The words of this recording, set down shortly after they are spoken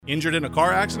Injured in a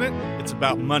car accident? It's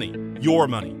about money. Your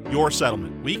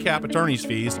settlement. We cap attorney's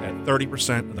fees at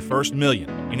 30% of the first $1 million.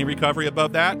 Any recovery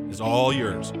above that is all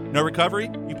yours. No recovery?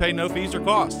 You pay no fees or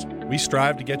costs. We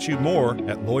strive to get you more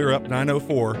at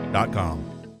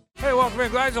lawyerup904.com. Hey, welcome in.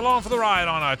 Glad you're along for the ride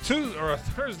on a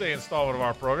Thursday installment of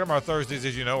our program. Our Thursdays,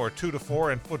 as you know, are 2 to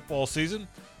 4 in football season.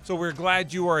 So we're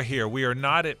glad you are here. We are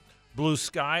not at Blue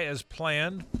Sky as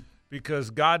planned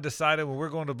because God decided when we're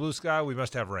going to Blue Sky, we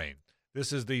must have rain.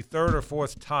 This is the third or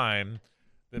fourth time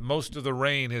that most of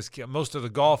the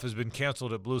golf has been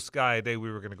canceled at Blue Sky a day we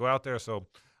were going to go out there. So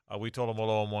we told them we'll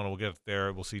owe them one and we'll get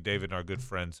there. We'll see David and our good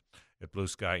friends at Blue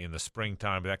Sky in the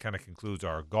springtime. But that kind of concludes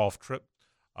our golf trip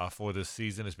for this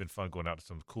season. It's been fun going out to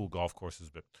some cool golf courses,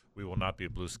 but we will not be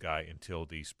at Blue Sky until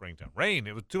the springtime. Rain.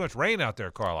 It was too much rain out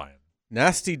there, Carline.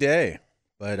 Nasty day.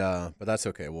 But that's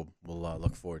okay. We'll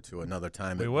look forward to another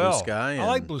time at Blue Sky. I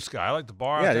like Blue Sky. I like the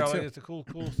bar out there. It's a cool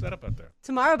setup out there.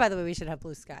 Tomorrow, by the way, we should have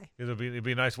Blue Sky. It'll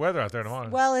be nice weather out there tomorrow.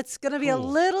 Well, it's going to be a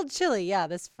little chilly. Yeah,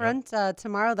 this front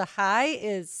tomorrow, the high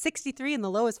is 63 and the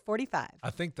low is 45.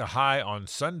 I think the high on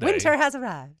Sunday. Winter has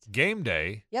arrived. Game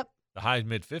day. Yep. The high is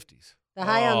mid-50s. The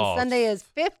high on Sunday is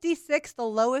 56. The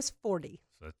low is 40.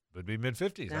 So it would be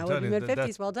mid-50s. Now it would be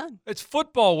mid-50s. Well done. It's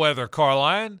football weather,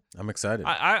 Carline. I'm excited.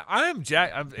 I am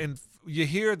jacked. And you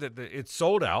hear that it's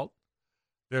sold out.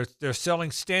 They're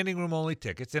selling standing room only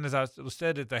tickets. And as I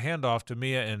said at the handoff to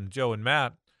Mia and Joe and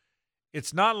Matt,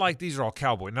 it's not like these are all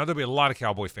Cowboy. Now, there'll be a lot of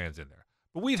Cowboy fans in there.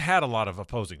 But we've had a lot of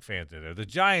opposing fans in there. The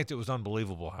Giants, it was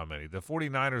unbelievable how many. The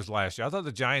 49ers last year. I thought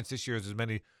the Giants this year is as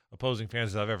many opposing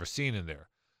fans as I've ever seen in there.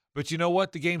 But you know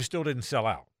what? The game still didn't sell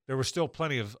out. There were still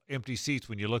plenty of empty seats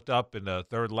when you looked up in the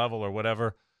third level or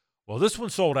whatever. Well, this one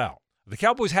sold out. The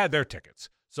Cowboys had their tickets.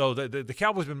 So the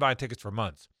Cowboys have been buying tickets for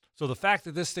months. So the fact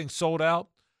that this thing sold out,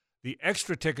 the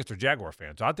extra tickets are Jaguar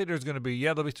fans. So I think there's going to be,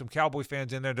 there'll be some Cowboy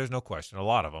fans in there. There's no question, a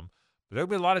lot of them. But there'll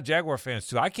be a lot of Jaguar fans,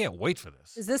 too. I can't wait for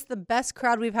this. Is this the best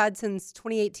crowd we've had since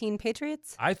 2018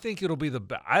 Patriots? I think it'll be the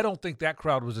best. I don't think that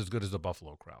crowd was as good as the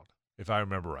Buffalo crowd, if I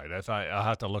remember right. I'll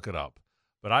have to look it up.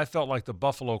 But I felt like the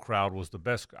Buffalo crowd was the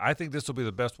best. I think this will be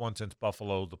the best one since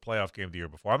Buffalo, the playoff game the year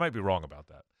before. I might be wrong about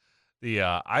that.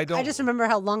 I just remember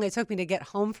how long it took me to get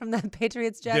home from that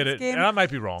Patriots-Jags game. And I might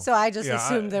be wrong. So I just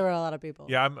assumed there were a lot of people.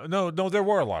 Yeah, no, there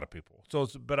were a lot of people. So,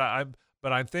 but I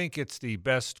think it's the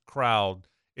best crowd.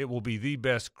 It will be the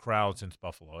best crowd since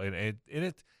Buffalo, and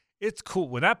it's cool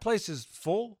when that place is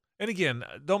full. And again,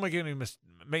 don't make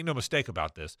no mistake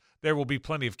about this. There will be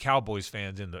plenty of Cowboys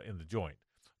fans in the joint.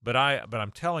 But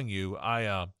I'm telling you,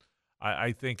 I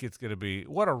think it's going to be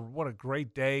what a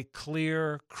great day,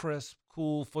 clear, crisp,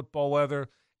 cool football weather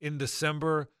in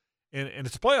December, and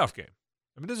it's a playoff game.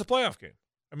 I mean, this is a playoff game.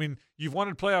 I mean, you've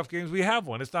wanted playoff games. We have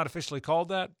one. It's not officially called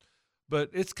that, but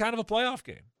it's kind of a playoff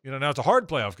game. Now it's a hard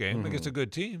playoff game against a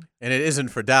good team, and it isn't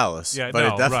for Dallas. Yeah, but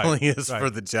it definitely is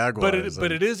for the Jaguars.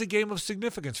 But it is a game of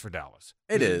significance for Dallas.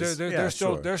 It is.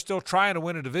 They're still trying to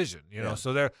win a division. know,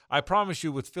 so I promise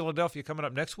you, with Philadelphia coming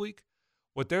up next week,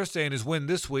 what they're saying is win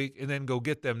this week and then go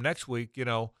get them next week.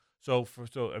 I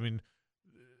mean,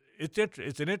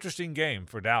 it's an interesting game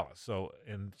for Dallas.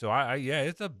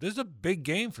 This is a big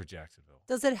game for Jacksonville.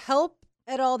 Does it help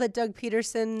at all that Doug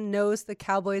Peterson knows the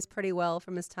Cowboys pretty well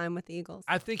from his time with the Eagles?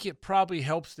 I think it probably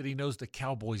helps that he knows the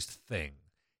Cowboys thing.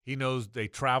 He knows they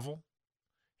travel.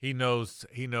 He knows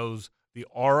the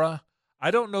aura. I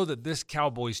don't know that this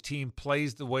Cowboys team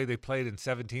plays the way they played in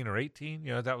 17 or 18.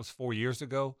 That was 4 years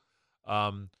ago.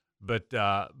 But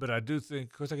I do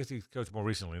think, of course, I guess he coached more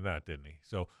recently than that, didn't he?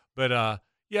 So, but a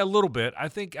little bit. I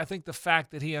think the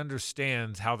fact that he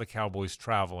understands how the Cowboys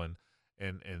travel and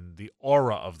the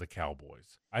aura of the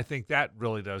Cowboys, I think that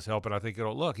really does help. And I think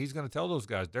he's going to tell those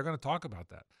guys, they're going to talk about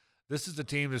that. This is a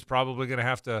team that's probably going to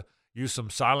have to use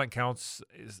some silent counts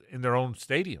in their own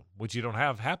stadium, which you don't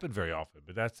have happen very often.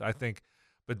 But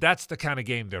that's the kind of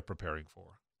game they're preparing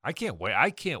for. I can't wait.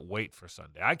 I can't wait for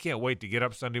Sunday. I can't wait to get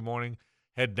up Sunday morning,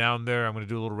 head down there. I'm going to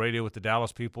do a little radio with the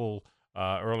Dallas people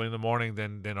early in the morning,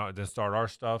 then start our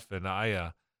stuff. And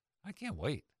I can't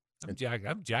wait. I'm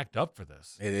jacked up for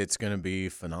this. It's going to be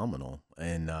phenomenal,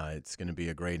 and it's going to be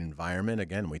a great environment.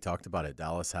 Again, we talked about it.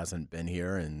 Dallas hasn't been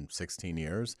here in 16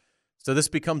 years, so this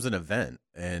becomes an event.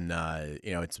 And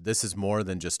this is more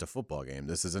than just a football game.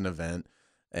 This is an event,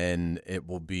 and it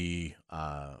will be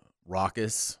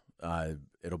raucous.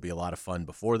 It'll be a lot of fun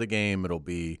before the game. It'll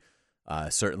be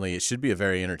certainly, it should be a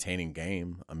very entertaining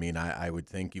game. I mean, I would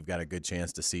think you've got a good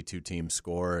chance to see two teams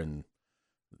score and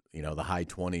the high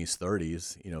 20s,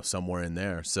 30s, somewhere in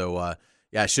there. So,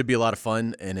 it should be a lot of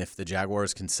fun. And if the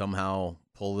Jaguars can somehow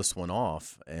pull this one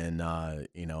off, and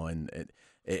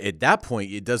at that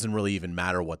point, it doesn't really even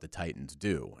matter what the Titans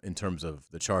do in terms of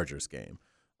the Chargers game.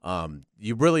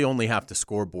 You really only have to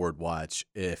scoreboard watch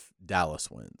if Dallas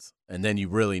wins, and then you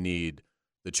really need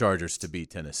the Chargers to beat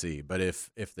Tennessee. But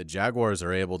if the Jaguars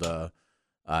are able to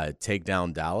take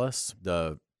down Dallas,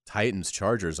 the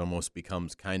Titans-Chargers almost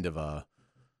becomes kind of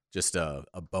just a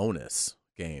bonus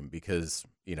game, because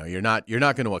you're not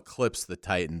going to eclipse the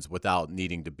Titans without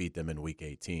needing to beat them in Week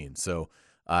 18. So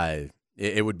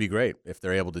it would be great if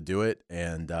they're able to do it,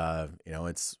 and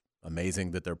it's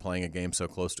amazing that they're playing a game so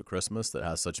close to Christmas that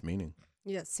has such meaning.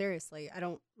 Yeah, seriously. I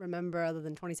don't remember, other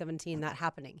than 2017, that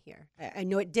happening here. I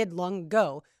know it did long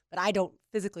ago, but I don't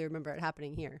physically remember it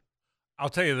happening here. I'll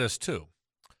tell you this, too.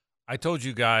 I told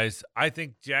you guys, I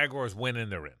think Jaguars win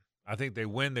and they're in. I think they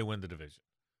win the division.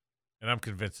 And I'm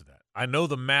convinced of that. I know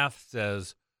the math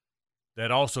says that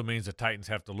also means the Titans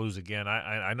have to lose again.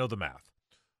 I know the math.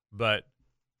 But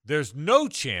there's no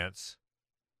chance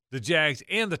the Jags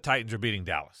and the Titans are beating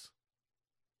Dallas.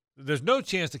 There's no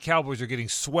chance the Cowboys are getting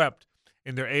swept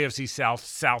in their AFC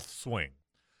South swing.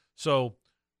 So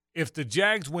if the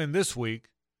Jags win this week,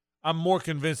 I'm more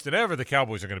convinced than ever the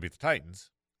Cowboys are going to beat the Titans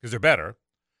because they're better.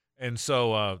 And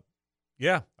so,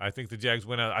 I think the Jags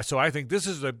win out. So I think this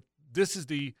is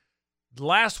the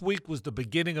last week was the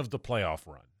beginning of the playoff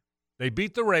run. They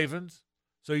beat the Ravens,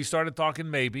 so you started talking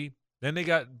maybe. Then they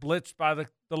got blitzed by the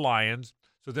Lions,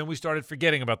 so then we started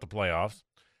forgetting about the playoffs.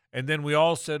 And then we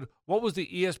all said, what was the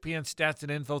ESPN stats and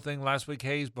info thing last week,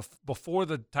 Hayes, before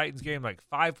the Titans game, like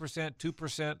 5%,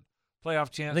 2%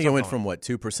 playoff chance? I think it went from, 2%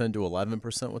 to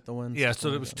 11% with the wins? Yeah, so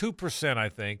it was 2%, I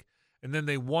think. And then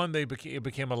they won, it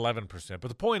became 11%. But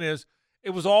the point is, it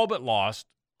was all but lost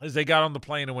as they got on the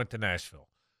plane and went to Nashville.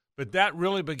 But that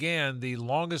really began the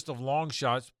longest of long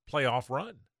shots playoff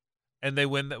run. And they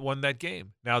won that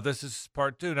game. Now, this is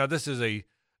part two. Now, this is a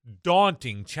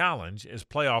daunting challenge as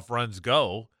playoff runs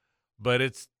go, but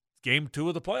it's game 2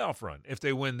 of the playoff run. If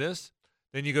they win this,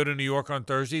 then you go to New York on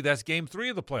Thursday. That's game 3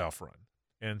 of the playoff run.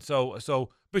 And so,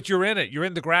 but you're in it. You're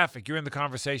in the graphic. You're in the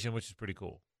conversation, which is pretty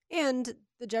cool. And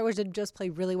the Jaguars did just play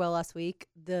really well last week.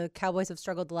 The Cowboys have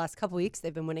struggled the last couple weeks.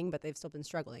 They've been winning, but they've still been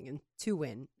struggling and to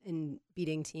win in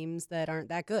beating teams that aren't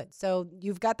that good. So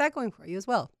you've got that going for you as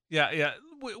well. Yeah.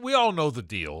 We all know the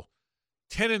deal.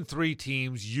 10-3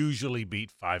 teams usually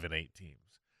beat 5-8 teams.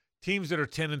 Teams that are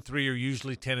 10-3 are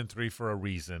usually 10-3 for a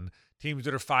reason. Teams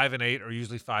that are 5-8 are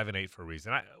usually 5-8 for a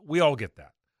reason. We all get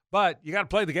that, but you got to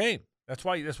play the game. That's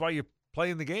why you're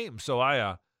playing the game. So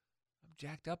I'm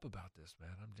jacked up about this,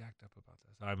 man. I'm jacked up about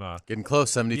this. I'm getting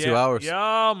close. 72 hours.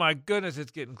 Yeah. Oh my goodness,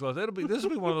 it's getting close. This will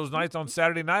be one of those nights on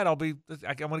Saturday night. I want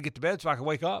to get to bed so I can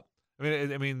wake up. We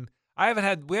haven't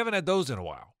had those in a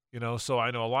while. So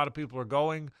I know a lot of people are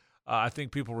going. I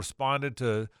think people responded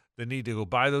to the need to go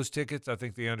buy those tickets. I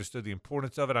think they understood the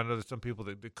importance of it. I know there's some people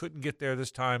that couldn't get there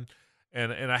this time,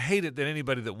 and I hate it that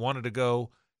anybody that wanted to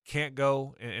go can't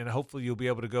go, and hopefully you'll be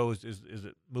able to go as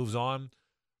it moves on.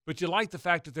 But you like the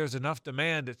fact that there's enough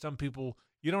demand that some people,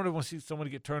 you don't ever want to see someone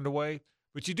get turned away,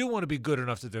 but you do want to be good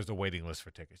enough that there's a waiting list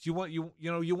for tickets. You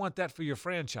want that for your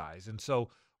franchise, and so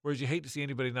whereas you hate to see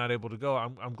anybody not able to go,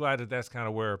 I'm glad that that's kind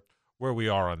of where we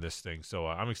are on this thing. So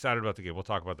I'm excited about the game. We'll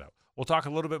talk about that. We'll talk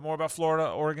a little bit more about Florida,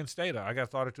 Oregon State. I got a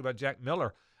thought or two about Jack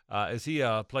Miller as he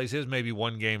plays his maybe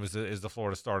one game as the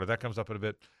Florida starter. That comes up in a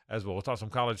bit as well. We'll talk some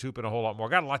college hoop and a whole lot more.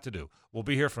 Got a lot to do. We'll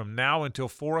be here from now until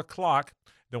 4 o'clock.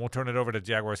 Then we'll turn it over to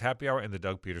Jaguars Happy Hour and the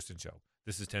Doug Peterson Show.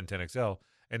 This is 1010XL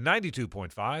and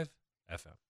 92.5 FM.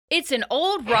 It's an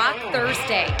old rock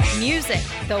Thursday. Music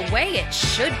the way it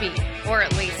should be, or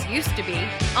at least used to be,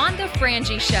 on The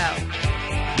Frangie Show.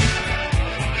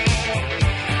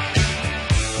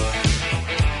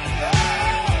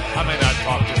 I may not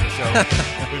talk to the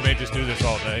show. We may just do this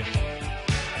all day.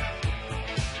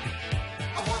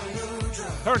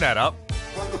 Turn that up.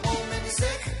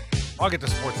 I'll get to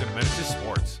sports in a minute. Just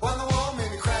sports.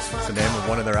 It's the name of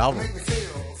one of their albums.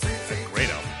 It's a great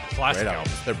album. Classic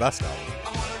album. It's their best album.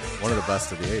 One of the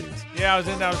best of the 80s. Yeah, I was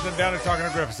down there talking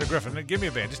to Griffin. I said, Griffin, give me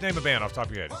a band. Just name a band off the top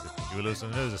of your head. He said, you were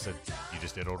listening to the news. I said, you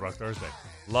just did Old Rock Thursday.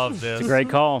 Love this. It's a great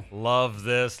call. Love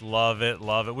this. Love it.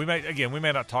 Love it. We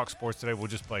may not talk sports today. We'll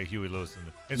just play Huey Lewis.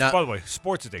 And Now, by the way,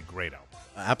 sports is a great album.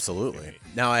 Absolutely.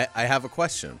 Now, I have a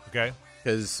question. Okay.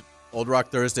 Because Old Rock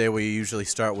Thursday, we usually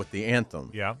start with the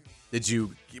anthem. Yeah.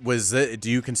 Do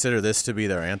you consider this to be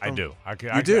their anthem? I do. I Okay.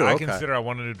 consider I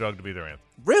Want a New Drug to be their anthem.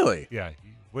 Really? Yeah.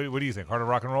 What do you think? Heart of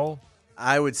Rock and Roll?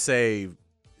 I would say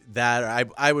that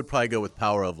I would probably go with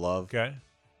Power of Love. Okay.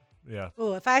 Yeah.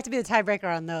 Oh, if I have to be the tiebreaker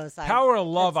on those, Power of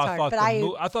Love, that's I hard, thought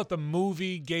but I thought the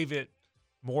movie gave it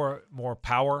more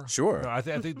power. Sure. You know, I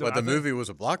think. But the movie was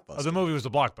a blockbuster. Oh, the movie was a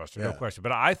blockbuster, no Yeah. question.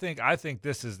 But I think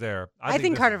this is there. I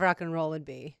think Heart of Rock and Roll would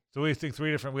be. So we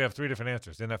have three different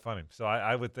answers. Isn't that funny? So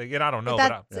I would think, and I don't know.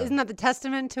 Isn't that the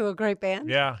testament to a great band?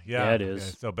 Yeah, it is.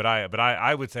 Okay. So, but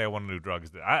I would say I Want a New Drug.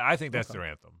 I think that's their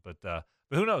anthem. But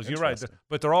who knows? You're right.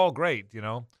 But they're all great. You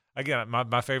know. Again,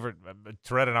 my favorite.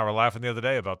 Tourette and I were laughing the other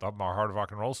day about my Heart of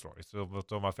Rock and Roll story. So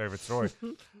my favorite story.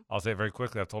 I'll say it very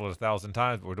quickly. I've told it 1,000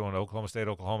 times. But we're doing an Oklahoma State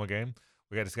Oklahoma game.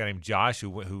 We got this guy named Josh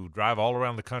who drive all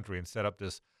around the country and set up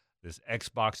this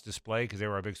Xbox display because they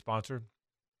were our big sponsor.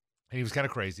 And he was kind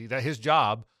of crazy. That his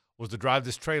job was to drive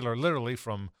this trailer literally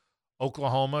from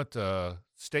Oklahoma to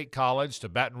State College to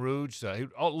Baton Rouge,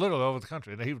 literally over the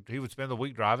country. And he would spend the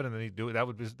week driving, and then he'd do it.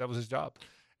 That was his job.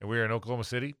 And we were in Oklahoma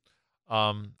City,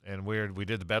 and we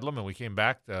did the Bedlam, and we came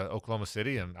back to Oklahoma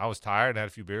City, and I was tired and had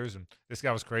a few beers, and this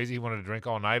guy was crazy. He wanted to drink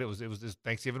all night. It was this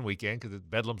Thanksgiving weekend because the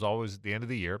Bedlam's always at the end of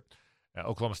the year,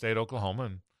 Oklahoma State, Oklahoma,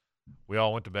 and we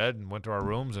all went to bed and went to our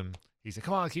rooms, and he said,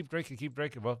 "Come on, keep drinking."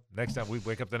 Well, next time we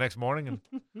wake up the next morning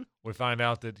and we find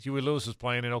out that Huey Lewis was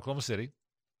playing in Oklahoma City,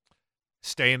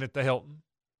 staying at the Hilton,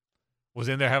 was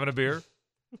in there having a beer.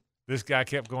 This guy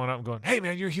kept going up and going, "Hey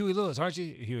man, you're Huey Lewis, aren't you?"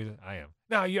 Huey, I am.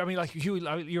 No,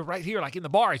 you're right here, like in the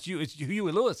bar. It's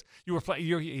Huey Lewis. You were playing.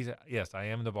 He said, "Yes, I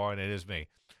am in the bar, and it is me."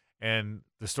 And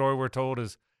the story we're told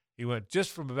is he went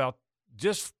just about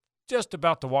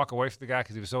to walk away from the guy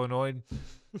because he was so annoyed.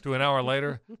 To an hour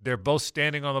later, they're both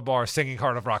standing on the bar singing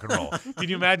Heart of Rock and Roll. Can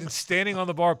you imagine standing on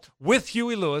the bar with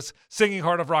Huey Lewis singing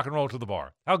Heart of Rock and Roll to the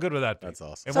bar? How good would that be? That's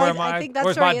awesome. And So where I am I? think that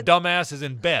Where's story my dumbass is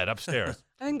in bed upstairs.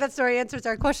 I think that story answers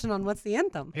our question on what's the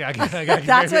anthem. Yeah,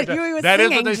 That's what Huey was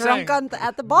singing, drunk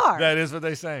at the bar. That is what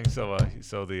they sang. So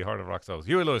the Heart of Rock. So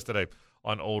Huey Lewis today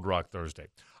on Old Rock Thursday.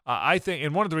 I think,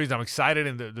 and one of the reasons I'm excited,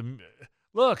 and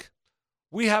look,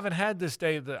 we haven't had this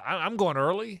day. I'm going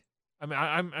early.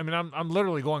 I'm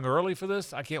literally going early for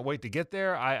this. I can't wait to get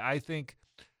there. I think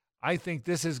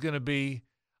this is going to be.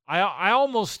 I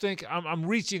almost think I'm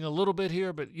reaching a little bit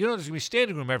here, but there's going to be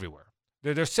standing room everywhere.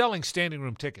 They're selling standing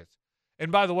room tickets,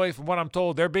 and by the way, from what I'm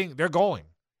told, they're going.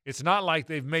 It's not like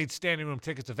they've made standing room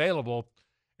tickets available,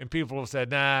 and people have said,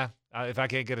 "Nah, if I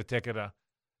can't get a ticket,"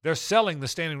 they're selling the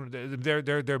standing room.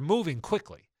 They're moving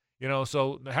quickly.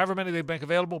 So however many they make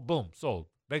available, boom, sold.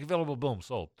 Make available, boom,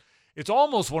 sold. It's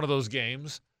almost one of those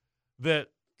games that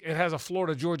it has a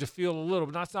Florida-Georgia feel a little,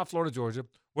 but it's not Florida-Georgia,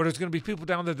 where there's going to be people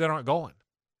down there that aren't going.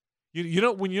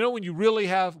 When you've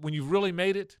really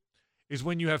made it, is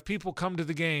when you have people come to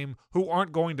the game who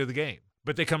aren't going to the game,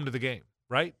 but they come to the game,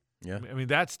 right? Yeah.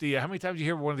 That's how many times you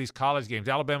hear one of these college games,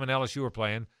 Alabama and LSU are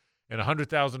playing, and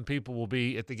 100,000 people will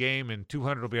be at the game and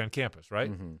 200 will be on campus, right?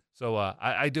 Mm-hmm. So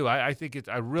I do. I think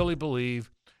I really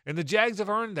believe. And the Jags have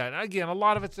earned that. Again, a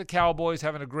lot of it's the Cowboys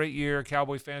having a great year.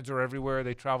 Cowboy fans are everywhere.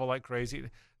 They travel like crazy.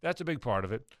 That's a big part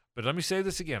of it. But let me say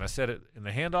this again. I said it in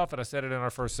the handoff, and I said it in our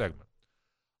first segment.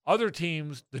 Other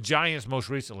teams, the Giants most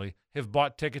recently, have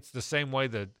bought tickets the same way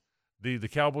that the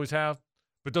Cowboys have,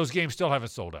 but those games still haven't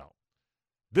sold out.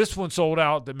 This one sold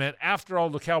out. That meant after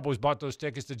all the Cowboys bought those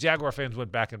tickets, the Jaguar fans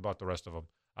went back and bought the rest of them.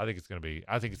 I think it's going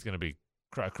to be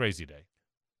a crazy day.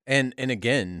 And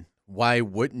again, why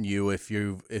wouldn't you if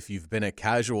you've been a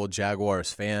casual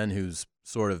Jaguars fan who's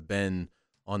sort of been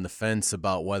on the fence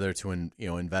about whether to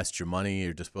invest your money,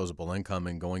 your disposable income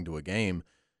in going to a game?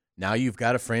 Now you've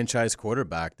got a franchise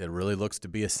quarterback that really looks to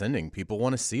be ascending. People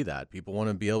want to see that. People want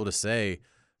to be able to say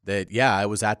that, yeah, I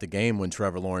was at the game when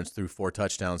Trevor Lawrence threw 4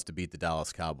 touchdowns to beat the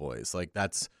Dallas Cowboys. Like,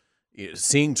 that's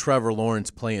seeing Trevor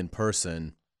Lawrence play in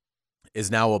person is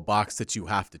now a box that you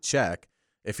have to check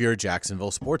if you're a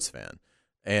Jacksonville sports fan.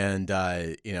 And,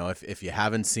 if you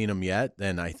haven't seen him yet,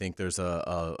 then I think there's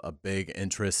a big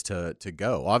interest to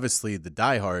go. Obviously, the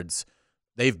diehards,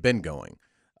 they've been going.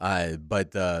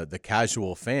 But the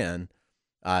casual fan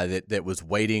that was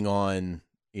waiting on,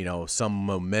 some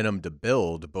momentum to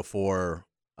build before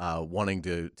wanting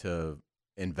to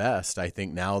invest, I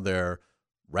think now they're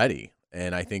ready.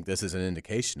 And I think this is an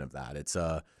indication of that.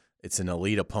 It's an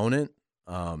elite opponent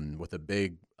with a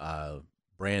big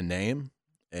brand name.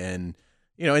 And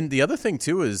the other thing,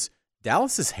 too, is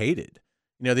Dallas is hated.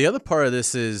 The other part of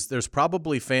this is there's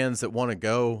probably fans that want to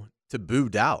go to boo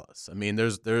Dallas. I mean,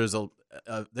 they're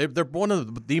one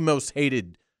of the most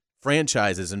hated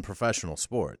franchises in professional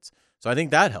sports. So I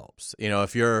think that helps.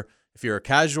 If you're a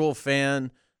casual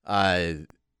fan,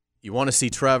 you want to see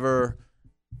Trevor,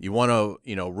 you want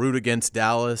to root against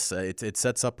Dallas. It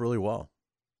sets up really well.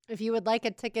 If you would like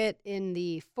a ticket in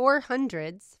the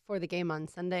 400s for the game on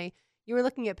Sunday, you were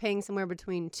looking at paying somewhere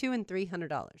between $200 and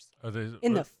 $300.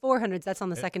 In the 400s, that's on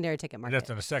the secondary ticket market. That's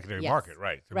on the secondary Yes. market,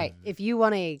 right? I Right. mean, If you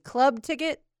want a club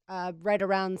ticket, right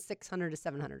around $600 to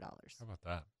 $700. how about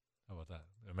that? How about that?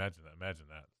 Imagine that. Imagine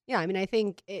that. Yeah, I mean, I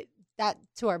think that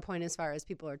to our point as far as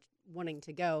people are wanting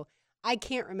to go, I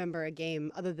can't remember a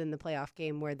game other than the playoff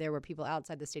game where there were people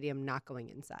outside the stadium not going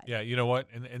inside. Yeah, you know what?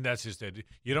 And that's just it.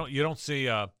 You don't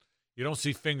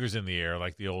see fingers in the air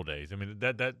like the old days. I mean,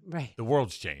 that Right. the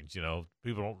world's changed. You know,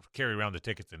 people don't carry around the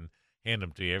tickets and hand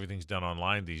them to you. Everything's done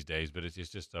online these days. But it's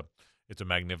just a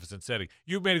magnificent setting.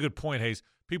 You made a good point, Hayes.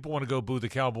 People want to go boo the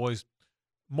Cowboys.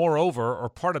 Moreover, or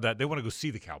part of that, they want to go see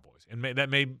the Cowboys, and that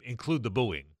may include the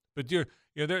booing. But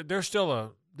they're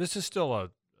still this is still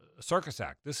a circus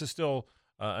act. This is still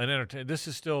an entertain. This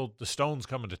is still the Stones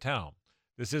coming to town.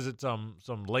 This isn't some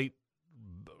late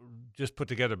just put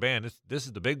together band. This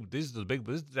is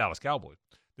the Dallas Cowboys.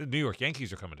 The New York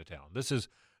Yankees are coming to town. This is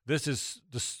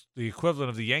the equivalent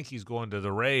of the Yankees going to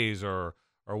the Rays or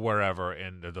wherever,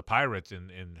 and the Pirates,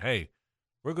 and hey,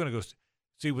 we're going to go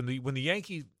see when the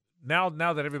Yankees now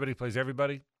that everybody plays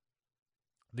everybody,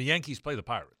 the Yankees play the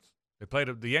Pirates.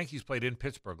 The Yankees played in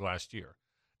Pittsburgh last year.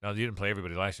 Now they didn't play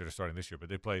everybody last year. They're starting this year, but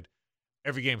they played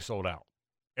every game sold out.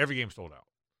 Every game sold out.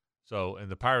 So, and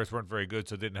the Pirates weren't very good,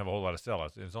 so they didn't have a whole lot of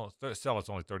sellouts. Sellouts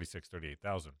only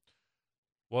 38,000.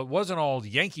 Well, it wasn't all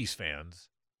Yankees fans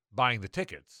buying the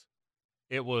tickets.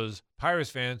 It was Pirates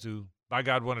fans who, by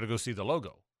God, wanted to go see the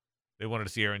logo. They wanted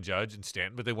to see Aaron Judge and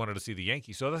Stanton, but they wanted to see the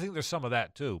Yankees. So I think there's some of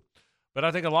that too. But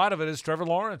I think a lot of it is Trevor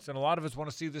Lawrence, and a lot of us want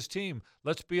to see this team.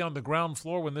 Let's be on the ground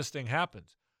floor when this thing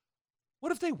happens.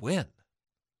 What if they win?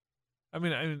 I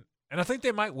mean, and I think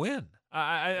they might win.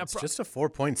 It's just a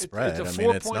 4-point spread. It's a I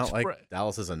mean, it's 4-point not spread. like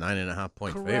Dallas is a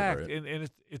 9.5-point Correct. favorite. And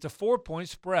it's a 4-point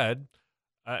spread,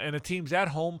 and a team's at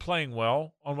home playing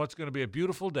well on what's going to be a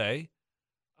beautiful day.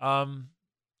 I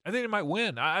think they might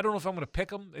win. I don't know if I'm going to pick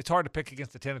them. It's hard to pick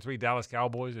against the 10-3 Dallas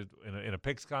Cowboys in a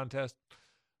picks contest,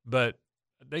 but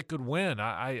they could win.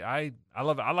 I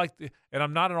love it. And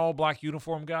I'm not an all-black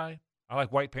uniform guy. I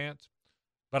like white pants,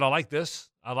 but I like this.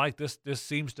 This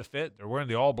seems to fit. They're wearing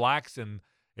the all blacks, and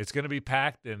it's going to be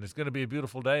packed, and it's going to be a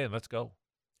beautiful day, and let's go.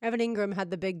 Evan Ingram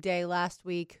had the big day last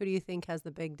week. Who do you think has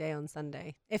the big day on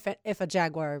Sunday, if a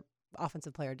Jaguar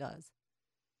offensive player does?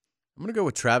 I'm going to go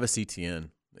with Travis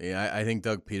Etienne. Yeah, I think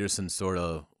Doug Peterson sort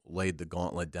of laid the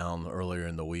gauntlet down earlier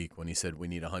in the week when he said we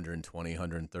need 120,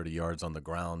 130 yards on the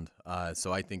ground.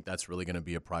 So I think that's really going to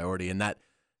be a priority, and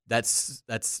that's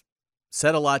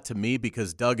said a lot to me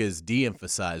because Doug has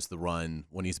de-emphasized the run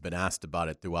when he's been asked about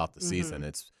it throughout the season.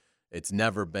 It's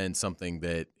never been something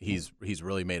that he's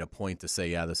really made a point to say,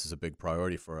 yeah, this is a big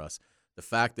priority for us. The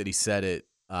fact that he said it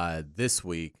this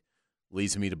week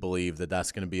leads me to believe that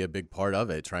that's going to be a big part of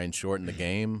it. Try and shorten the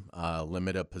game,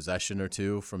 limit a possession or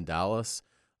two from Dallas,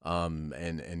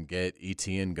 and get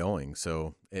Etienne going.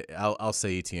 So I'll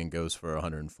say Etienne goes for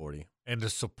 140. And to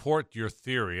support your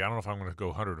theory, I don't know if I'm going to go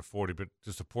 140, but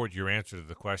to support your answer to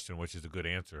the question, which is a good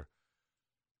answer,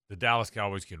 the Dallas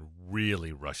Cowboys can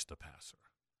really rush the passer.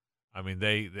 I mean,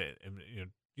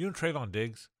 you know Trayvon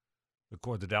Diggs,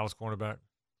 the Dallas cornerback?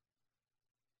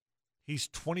 He's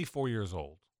 24 years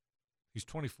old. He's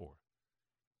 24.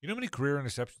 You know how many career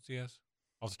interceptions he has?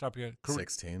 Off the top of your head?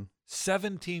 16.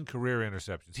 17 career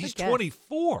interceptions. He's Good guess.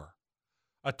 24.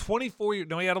 A 24-year –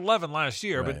 no, he had 11 last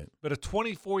year, Right. but a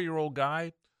 24-year-old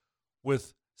guy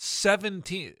with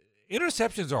 17 –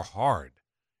 interceptions are hard.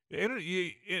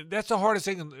 That's the hardest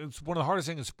thing. It's one of the hardest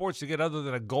things in sports to get other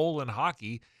than a goal in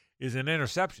hockey is an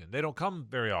interception. They don't come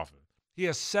very often. He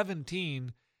has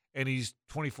 17, and he's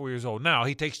 24 years old. Now,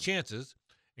 he takes chances,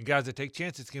 and guys that take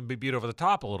chances can be beat over the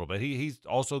top a little bit. He's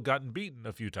also gotten beaten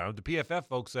a few times. The PFF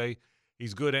folks say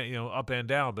he's good at, up and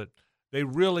down, but they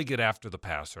really get after the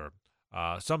passer.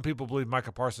 Some people believe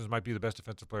Micah Parsons might be the best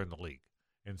defensive player in the league.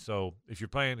 And so if you're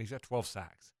playing, he's got 12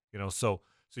 sacks, so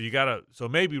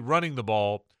maybe running the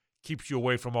ball keeps you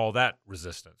away from all that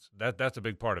resistance. That's a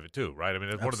big part of it too, right? I mean,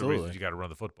 that's one of the reasons you got to run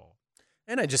the football.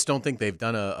 And I just don't think they've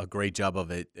done a great job of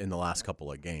it in the last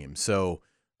couple of games. So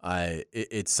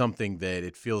it's something that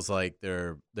it feels like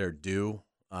they're due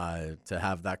to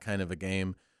have that kind of a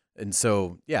game. And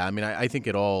so, yeah, I mean, I think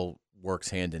it all works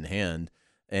hand in hand.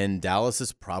 And Dallas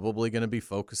is probably going to be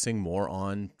focusing more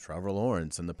on Trevor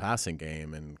Lawrence and the passing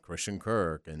game and Christian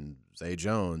Kirk and Zay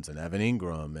Jones and Evan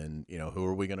Ingram and, who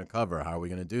are we going to cover? How are we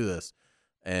going to do this?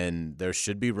 And there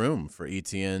should be room for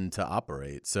Etienne to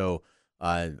operate. So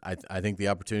I think the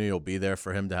opportunity will be there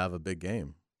for him to have a big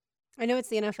game. I know it's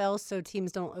the NFL, so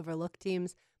teams don't overlook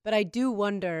teams, But I do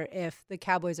wonder if the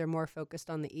Cowboys are more focused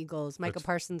on the Eagles. Micah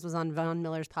Parsons was on Von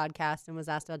Miller's podcast and was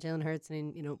asked about Jalen Hurts,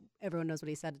 and everyone knows what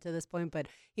he said to this point, but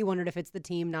he wondered if it's the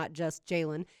team, not just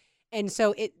Jalen. And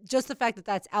so just the fact that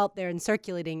that's out there and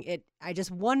circulating it, I just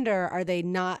wonder, are they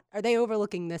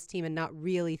overlooking this team and not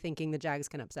really thinking the Jags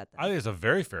can upset them? I think it's a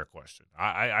very fair question.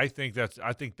 I think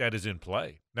that is in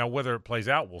play. Now, whether it plays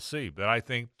out, we'll see. But I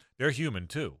think they're human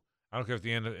too. I don't care if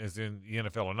the end is in the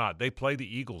NFL or not. They play the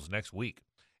Eagles next week,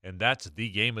 and that's the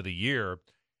game of the year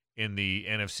in the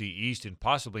NFC East and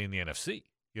possibly in the NFC.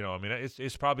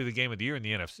 It's probably the game of the year in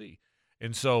the NFC.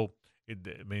 And so,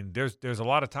 there's a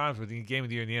lot of times where the game of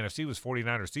the year in the NFC was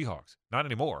 49ers Seahawks. Not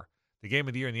anymore. The game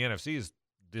of the year in the NFC is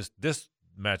this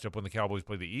matchup when the Cowboys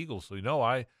play the Eagles. So,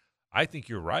 I think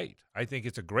you're right. I think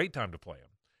it's a great time to play them.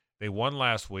 They won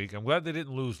last week. I'm glad they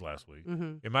didn't lose last week.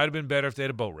 Mm-hmm. It might have been better if they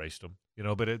had a boat raced them.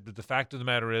 But the fact of the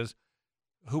matter is,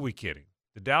 who are we kidding?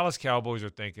 The Dallas Cowboys are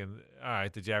thinking, all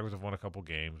right, the Jaguars have won a couple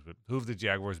games, but who have the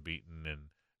Jaguars beaten? And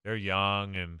they're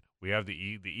young, and we have the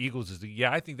Eagles.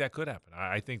 I think that could happen.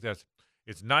 I think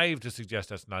it's naive to suggest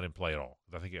that's not in play at all.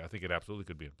 I think it absolutely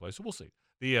could be in play. So we'll see.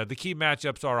 The key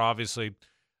matchups are obviously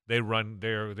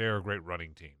they're a great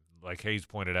running team. Like Hayes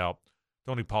pointed out,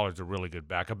 Tony Pollard's a really good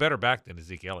back, a better back than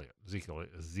Ezekiel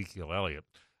Elliott.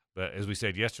 But as we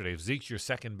said yesterday, if Zeke's your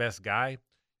second best guy,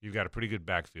 you've got a pretty good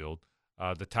backfield.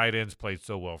 The tight ends played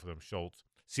so well for them. Schultz,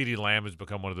 CeeDee Lamb has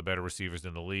become one of the better receivers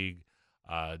in the league.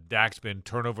 Dak's been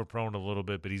turnover prone a little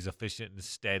bit, but he's efficient and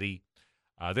steady.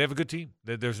 They have a good team.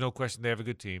 There's no question they have a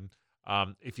good team.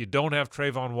 If you don't have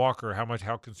Trayvon Walker,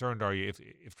 how concerned are you?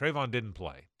 If Trayvon didn't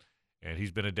play, and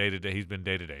he's been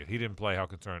day-to-day, if he didn't play,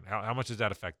 how much does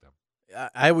that affect them?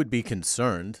 I would be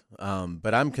concerned,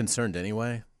 but I'm concerned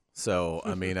anyway. So,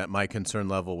 my concern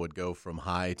level would go from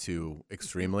high to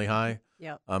extremely high.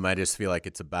 Yep. I just feel like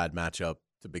it's a bad matchup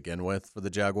to begin with for the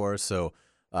Jaguars. So,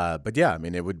 but yeah,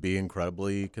 it would be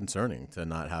incredibly concerning to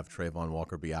not have Trayvon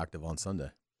Walker be active on Sunday.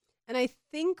 And I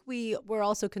think we're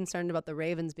also concerned about the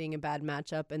Ravens being a bad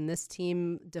matchup, and this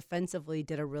team defensively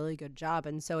did a really good job,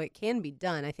 and so it can be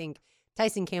done. I think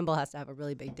Tyson Campbell has to have a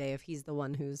really big day if he's the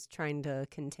one who's trying to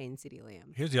contain CeeDee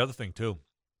Lamb. Here's the other thing, too.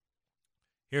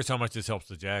 Here's how much this helps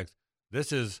the Jags.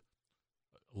 This is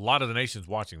a lot of the nation's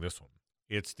watching this one.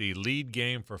 It's the lead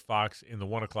game for Fox in the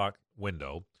 1 o'clock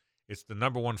window. It's the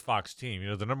number one Fox team.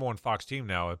 The number one Fox team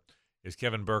now is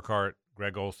Kevin Burkhardt,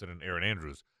 Greg Olsen, and Aaron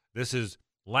Andrews.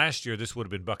 Last year, this would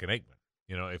have been Buck and Aikman.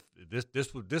 If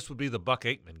this would be the Buck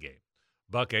Aikman game.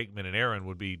 Buck Aikman and Aaron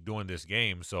would be doing this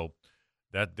game. So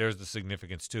there's the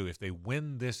significance too. If they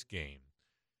win this game,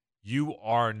 you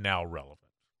are now relevant.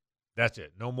 That's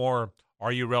it. No more.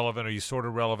 Are you relevant? Are you sort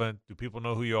of relevant? Do people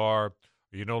know who you are?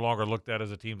 Are you no longer looked at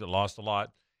as a team that lost a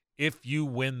lot? If you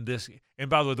win this, and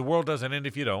by the way, the world doesn't end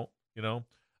if you don't.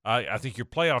 I think your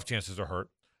playoff chances are hurt.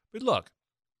 But look,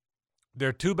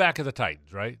 they're 2 back of the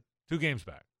Titans, right? 2 games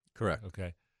back. Correct.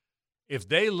 Okay. If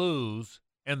they lose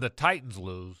and the Titans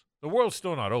lose, the world's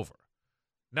still not over.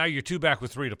 Now you're 2 back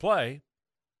with 3 to play,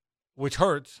 which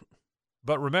hurts.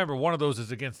 But remember, one of those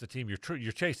is against the team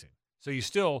you're chasing. So you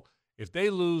still, if they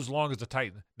lose, long as the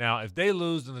Titans. Now, if they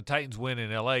lose and the Titans win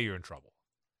in L.A., you're in trouble.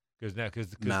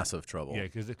 Massive trouble. Yeah,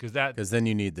 because then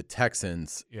you need the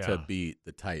Texans Yeah. to beat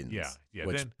the Titans. Yeah,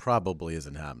 which then- probably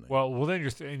isn't happening. Well,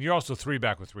 then you're also 3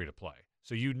 back with 3 to play.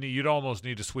 So you'd almost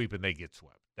need to sweep and they get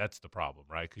swept. That's the problem,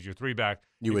 right? Because you're 3 back.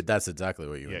 That's exactly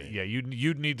what you would need. Yeah.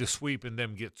 You'd need to sweep and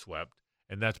them get swept,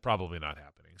 and that's probably not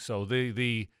happening. So if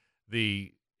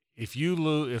the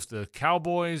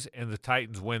Cowboys and the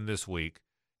Titans win this week,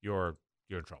 you're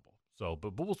in trouble. So,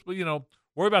 but we'll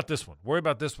worry about this one. Worry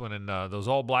about this one in those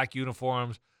all black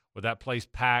uniforms with that place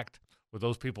packed, with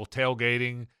those people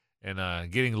tailgating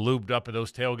and getting lubed up in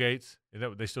those tailgates.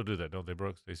 They still do that, don't they,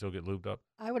 Brooks? They still get lubed up?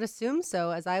 I would assume so.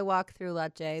 As I walk through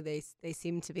Lecce, they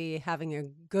seem to be having a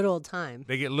good old time.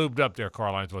 They get lubed up there,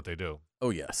 Carline's what they do. Oh,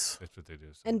 yes. That's what they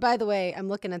do. So. And by the way, I'm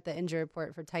looking at the injury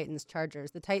report for Titans-Chargers.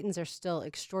 The Titans are still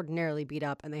extraordinarily beat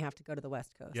up, and they have to go to the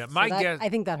West Coast. Yeah, guess, I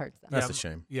think that hurts them. That's a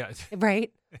shame. Yeah.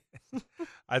 Right?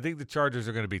 I think the Chargers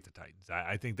are going to beat the Titans.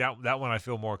 I think that one I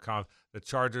feel more confident. The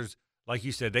Chargers, like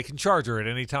you said, they can charge her at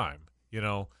any time,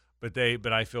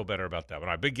 but I feel better about that one.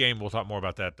 All right, big game. We'll talk more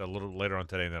about that a little later on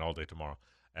today and then all day tomorrow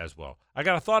as well. I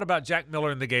got a thought about Jack Miller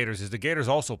and the Gators. As the Gators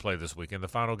also play this weekend, the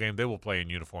final game they will play in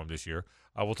uniform this year.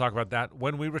 We'll talk about that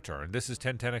when we return. This is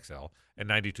 1010XL and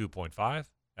 92.5 FM.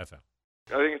 I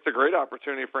think it's a great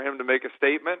opportunity for him to make a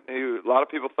statement. A lot of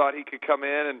people thought he could come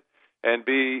in and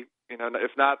be,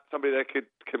 if not somebody that could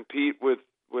compete with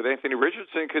Anthony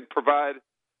Richardson, could provide,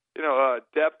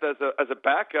 depth left as a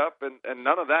backup, and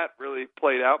none of that really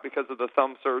played out because of the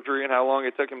thumb surgery and how long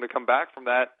it took him to come back from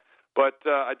that. But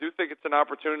I do think it's an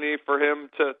opportunity for him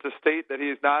to state that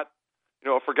he's not,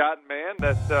 a forgotten man,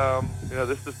 that,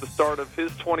 this is the start of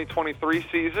his 2023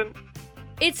 season.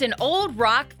 It's an Old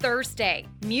Rock Thursday.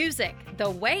 Music the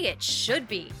way it should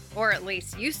be, or at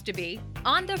least used to be,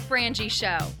 on The Frangie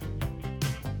Show.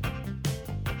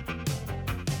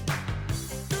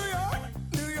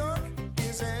 New York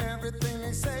is everything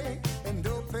they say, and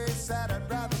no place that I'd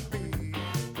rather be.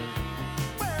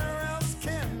 Where else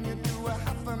can you do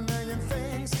 500,000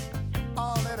 things,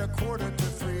 all at 2:45?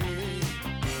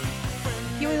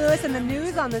 Huey Lewis and the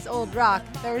news on this Old Rock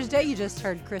Thursday. You just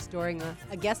heard Chris Doering,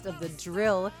 a guest of The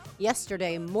Drill,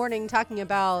 yesterday morning, talking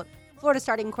about Florida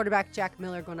starting quarterback Jack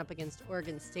Miller going up against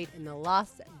Oregon State in the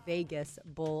Las Vegas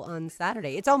Bowl on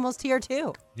Saturday. It's almost here,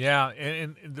 too. Yeah,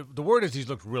 and the word is he's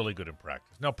looked really good in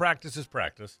practice. Now, practice is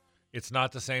practice. It's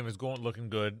not the same as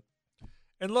looking good.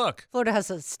 And look, Florida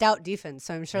has a stout defense,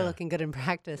 so I'm sure looking good in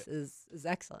practice is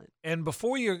excellent. And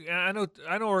before I know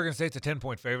Oregon State's a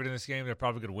 10-point favorite in this game. They're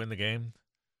probably going to win the game.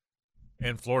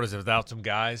 And Florida's without some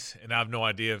guys, and I have no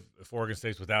idea if Oregon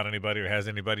State's without anybody or has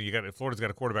anybody. Florida's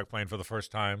got a quarterback playing for the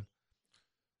first time,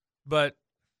 but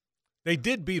they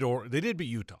did beat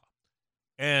Utah,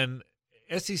 and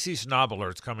SEC snob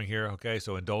alerts coming here. Okay,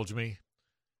 so indulge me.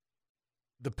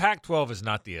 The Pac-12 is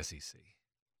not the SEC.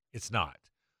 It's not.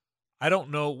 I don't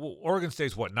know. Oregon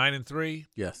State's what, 9-3?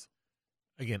 Yes.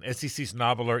 Again, SEC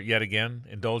snob alert yet again.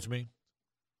 Indulge me.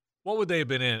 What would they have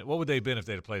been in? What would they have been if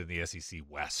they'd have played in the SEC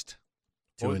West?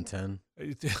 2-10.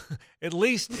 At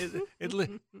least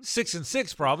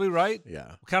 6-6, probably, right?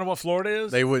 Yeah. Kind of what Florida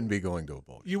is. They wouldn't be going to a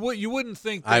bowl game. You wouldn't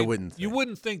think. I wouldn't. You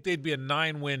wouldn't think they'd be a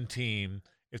 9-win team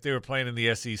if they were playing in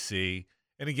the SEC.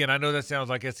 And again, I know that sounds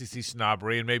like SEC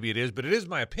snobbery, and maybe it is, but it is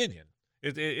my opinion.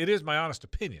 It is my honest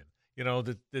opinion.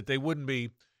 That they wouldn't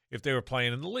be if they were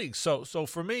playing in the league. So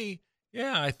for me,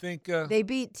 yeah, I think they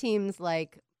beat teams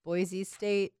like Boise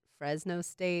State, Fresno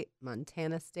State,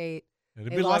 Montana State.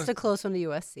 They lost a close one to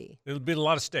USC. They beat a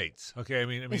lot of states. Okay, I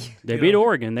mean, they beat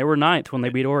Oregon. They were 9th when they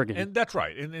beat Oregon, and that's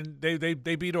right. And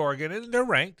they beat Oregon, and they're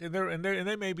ranked, and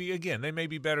they may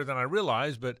be better than I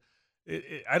realize, but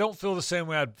I don't feel the same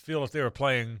way I'd feel if they were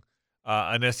playing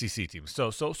an SEC team. So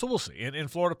we'll see.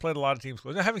 And Florida played a lot of teams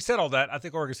close. Now, having said all that, I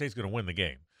think Oregon State's going to win the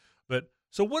game. But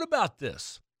so what about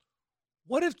this?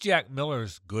 What if Jack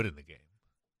Miller's good in the game?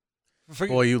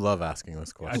 Boy, you love asking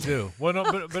those questions. I do. Well, no,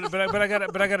 but I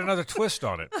got another twist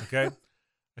on it. Okay,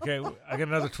 I got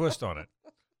another twist on it.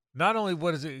 Not only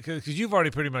what is it, because you've already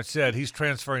pretty much said he's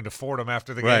transferring to Fordham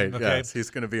after the game. Okay? Yes, he's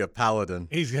going to be a Paladin.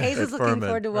 Hayes is looking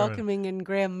forward to welcoming in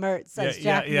Graham Mertz as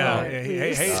Jack Miller.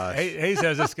 Hayes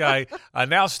has this guy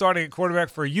now starting at quarterback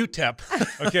for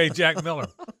UTEP. Okay, Jack Miller.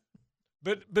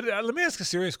 But let me ask a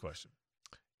serious question.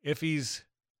 If he's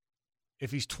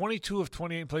 22 of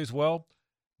 28 and plays well,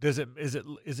 does it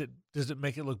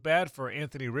make it look bad for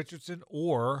Anthony Richardson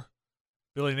or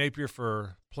Billy Napier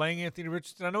for playing Anthony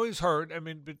Richardson? I know he's hurt. I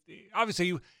mean, but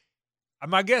obviously,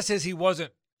 my guess is he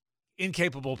wasn't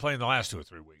incapable of playing the last 2 or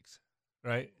 3 weeks,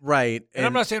 right? Right. And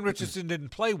I'm not saying Richardson didn't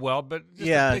play well, but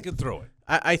just picking through it.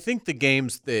 I think the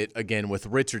games that, again, with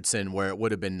Richardson, where it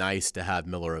would have been nice to have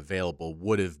Miller available,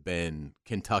 would have been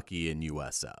Kentucky and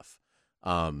USF.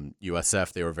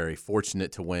 USF, they were very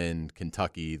fortunate to win.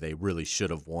 Kentucky, they really should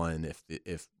have won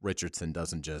if Richardson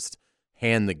doesn't just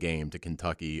hand the game to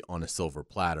Kentucky on a silver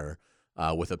platter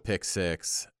with a pick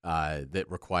six that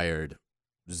required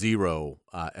zero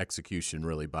execution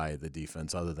really by the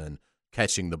defense other than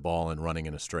catching the ball and running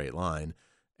in a straight line.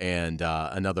 And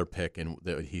another pick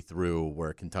that he threw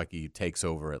where Kentucky takes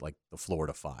over at like the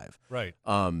Florida 5. Right.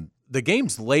 The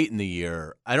games late in the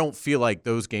year, I don't feel like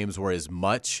those games were as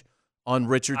much on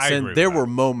Richardson. There were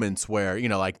moments where,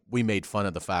 like we made fun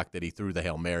of the fact that he threw the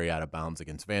Hail Mary out of bounds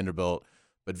against Vanderbilt.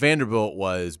 But Vanderbilt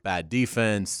was bad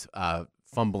defense,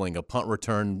 fumbling a punt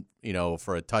return,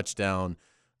 for a touchdown.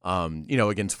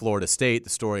 Against Florida State,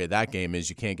 the story of that game is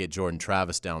you can't get Jordan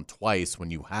Travis down twice when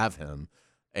you have him.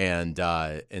 And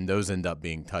those end up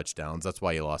being touchdowns. That's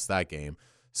why you lost that game.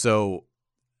 So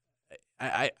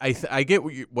I get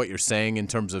what you're saying in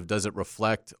terms of does it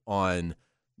reflect on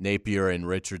Napier and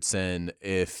Richardson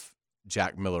if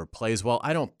Jack Miller plays well?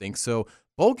 I don't think so.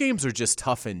 Bowl games are just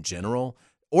tough in general.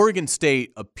 Oregon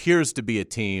State appears to be a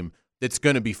team that's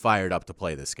going to be fired up to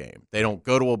play this game. They don't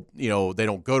go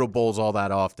to bowls all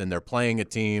that often. They're playing a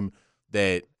team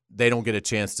that they don't get a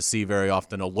chance to see very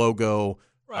often. A logo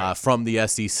from the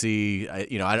SEC.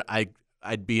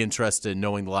 I'd be interested in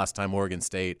knowing the last time Oregon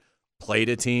State played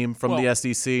a team from the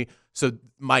SEC. So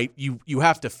you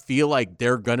have to feel like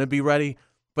they're going to be ready.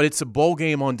 But it's a bowl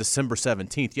game on December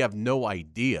 17th. You have no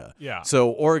idea. Yeah. So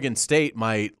Oregon State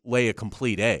might lay a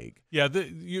complete egg. Yeah,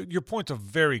 your point's a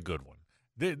very good one.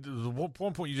 The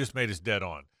one point you just made is dead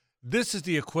on. This is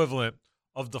the equivalent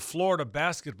of the Florida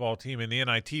basketball team in the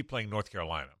NIT playing North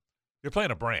Carolina. They're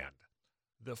playing a brand.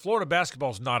 The Florida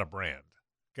basketball is not a brand.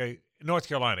 Okay, North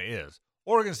Carolina is.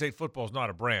 Oregon State football is not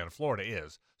a brand. Florida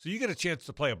is. So you get a chance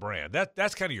to play a brand.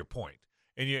 That's kind of your point.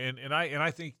 And I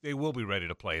think they will be ready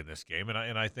to play in this game, and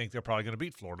I think they're probably going to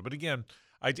beat Florida. But again,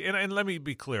 and let me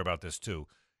be clear about this too.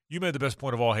 You made the best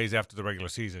point of all, Hayes, after the regular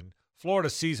season.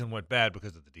 Florida's season went bad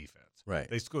because of the defense. Right.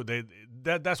 They scored.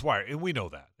 That's why, and we know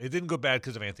that it didn't go bad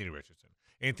because of Anthony Richardson.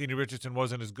 Anthony Richardson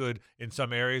wasn't as good in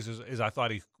some areas as I thought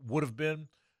he would have been.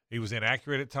 He was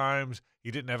inaccurate at times.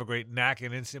 He didn't have a great knack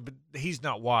and instinct, but he's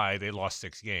not why they lost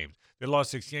 6 games. They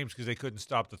lost 6 games because they couldn't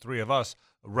stop the 3 of us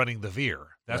running the veer.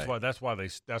 That's Right. why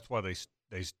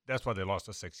they lost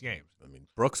the 6 games. I mean,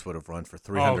 Brooks would have run for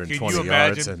Can 320 you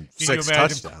yards imagine? and Can 6 you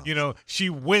imagine? touchdowns. You know, she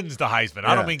wins the Heisman. I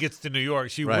Yeah. don't mean gets to New York.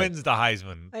 She Right. wins the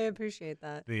Heisman. I appreciate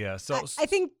that. So I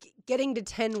think getting to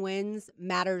 10 wins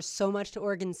matters so much to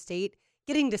Oregon State.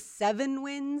 Getting to 7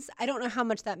 wins, I don't know how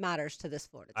much that matters to this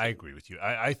Florida team. I agree with you.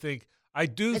 I think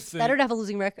it's better to have a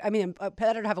losing record. I mean,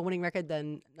 better to have a winning record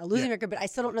than a losing Yeah. record, but I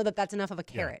still don't know that that's enough of a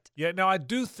carrot. Yeah. Now I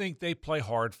do think they play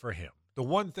hard for him. The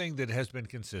one thing that has been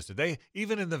consistent, they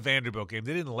even in the Vanderbilt game,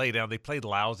 they didn't lay down. They played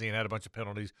lousy and had a bunch of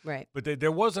penalties. Right. But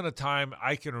there wasn't a time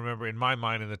I can remember in my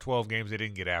mind in the 12 games they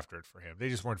didn't get after it for him. They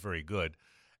just weren't very good.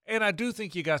 And I do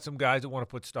think you got some guys that want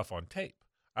to put stuff on tape.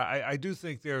 I do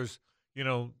think there's,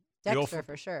 Dexter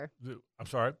for sure. I'm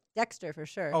sorry. Dexter for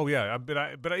sure. Oh yeah,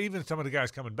 but even some of the guys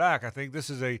coming back, I think this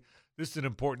is an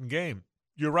important game.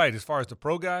 You're right as far as the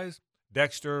pro guys,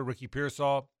 Dexter, Ricky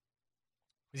Pearsall.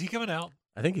 Is he coming out?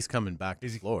 I think he's coming back to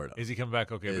Florida. Is he coming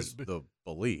back? Okay, is the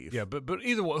belief. Yeah, but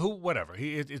either one, whatever.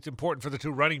 It's important for the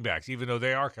 2 running backs, even though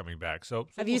they are coming back. So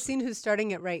have you seen who's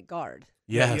starting at right guard?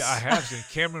 Yes. Yeah, I have seen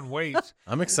Cameron Waits.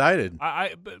 I'm excited.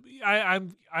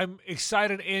 I'm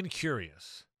excited and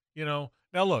curious.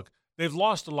 Now look, they've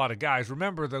lost a lot of guys.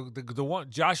 Remember the one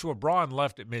Joshua Braun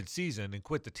left at midseason and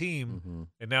quit the team,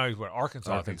 and now he's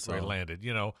Arkansas. I think is where he landed.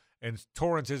 And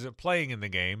Torrance isn't playing in the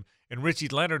game, and Richie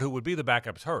Leonard, who would be the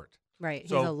backup, is hurt. Right,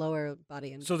 So- he's a lower body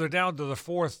injury. So they're down to the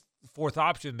fourth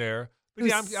option there. But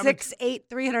Who's yeah, 6'8",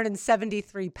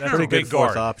 373 pounds. Pretty good big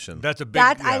fourth guard. option. That's a big.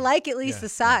 I yeah. like at least Yeah. the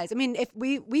size. I mean, if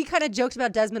we kind of joked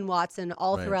about Desmond Watson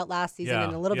all Right. throughout last season Yeah,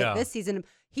 and a little yeah. bit this season.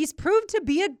 He's proved to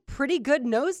be a pretty good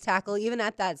nose tackle even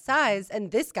at that size,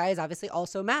 and this guy is obviously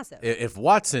also massive. If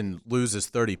Watson loses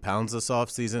 30 pounds this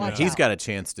offseason, Watch he's out. got a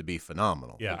chance to be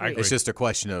phenomenal. Yeah, I Agreed. agree. It's just a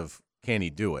question of can he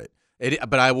do it.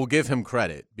 But I will give him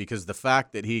credit because the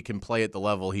fact that he can play at the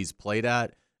level he's played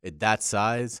at that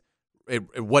size,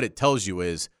 what it tells you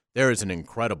is there is an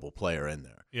incredible player in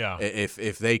there. Yeah.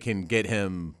 If they can get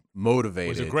him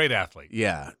motivated. He's a great athlete.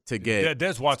 Yeah, to get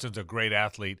Des Watson's a great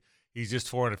athlete. He's just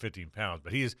 415 pounds,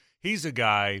 but he's a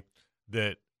guy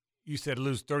that you said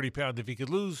lose 30 pounds. If he could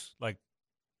lose like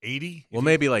 80, well,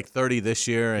 maybe like 30 this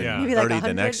year and Yeah. Maybe like 30 the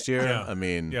 100? next year. Yeah. I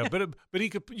mean, yeah, but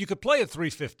you could play at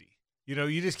 350.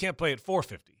 You just can't play at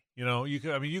 450.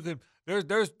 You could.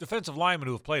 There's defensive linemen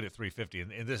who have played at 350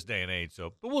 in this day and age.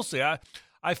 So, but we'll see.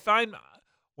 I find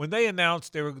when they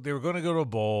announced they were going to go to a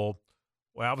bowl,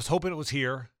 well, I was hoping it was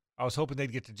here. I was hoping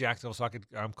they'd get to Jacksonville so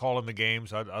I'm calling the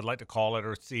games. I'd like to call it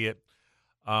or see it.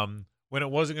 When it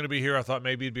wasn't going to be here, I thought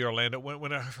maybe it'd be Orlando.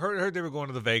 When I heard they were going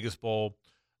to the Vegas Bowl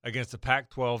against a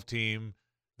Pac-12 team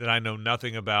that I know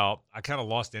nothing about, I kind of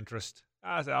lost interest.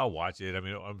 I said, I'll watch it. I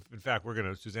mean, in fact,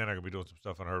 Suzanne and I are going to be doing some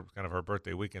stuff on her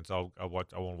birthday weekend, so I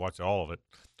won't watch all of it.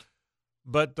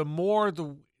 But the more,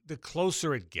 the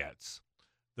closer it gets,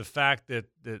 the fact that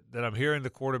I'm hearing the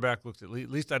quarterback looks, at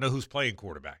least I know who's playing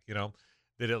quarterback,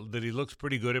 that he looks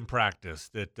pretty good in practice,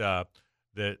 that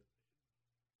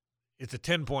it's a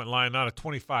 10-point line, not a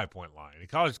 25-point line. And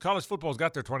college football's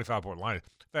got their 25-point line. In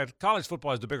fact, college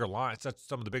football has the bigger lines. That's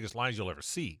some of the biggest lines you'll ever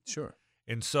see. sure.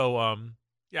 And so,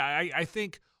 I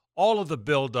think all of the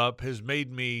build-up has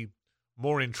made me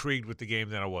more intrigued with the game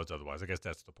than I was otherwise. I guess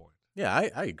that's the point. Yeah,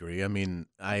 I agree. I mean,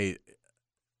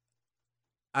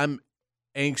 I'm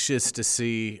anxious to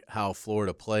see how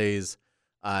Florida plays.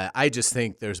 I just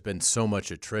think there's been so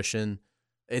much attrition.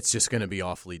 It's just going to be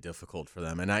awfully difficult for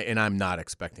them. And I'm not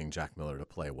expecting Jack Miller to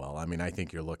play well. I mean, I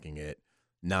think you're looking at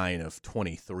 9 of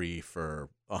 23 for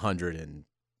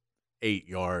 108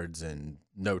 yards and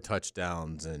no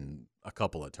touchdowns and a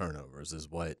couple of turnovers is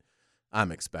what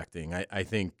I'm expecting. I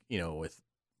think, with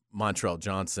Montrell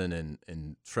Johnson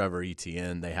and Trevor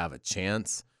Etienne, they have a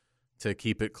chance to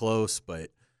keep it close, but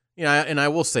Yeah, and I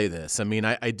will say this. I mean,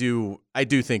 I do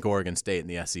think Oregon State and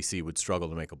the SEC would struggle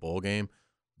to make a bowl game,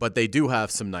 but they do have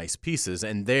some nice pieces,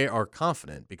 and they are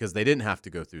confident because they didn't have to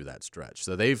go through that stretch.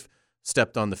 So they've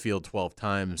stepped on the field 12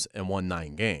 times and won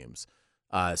 9 games.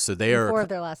 So they are 4 of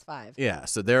their last 5. Yeah,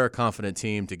 so they're a confident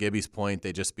team. To Gibby's point,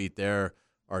 they just beat their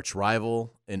arch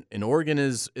rival, and Oregon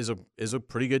is a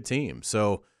pretty good team.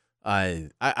 So I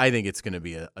think it's going to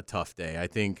be a tough day. I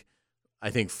think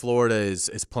Florida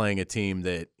is playing a team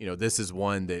that, this is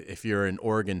one that if you're an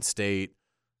Oregon State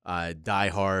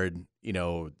diehard,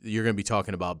 you're going to be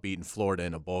talking about beating Florida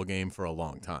in a bowl game for a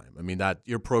long time. I mean, that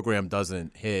your program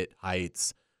doesn't hit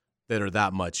heights that are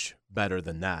that much better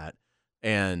than that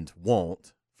and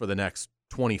won't for the next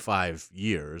 25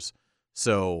 years.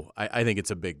 So I think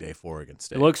it's a big day for Oregon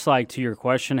State. It looks like, to your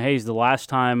question, Hayes, the last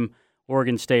time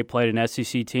Oregon State played an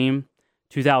SEC team,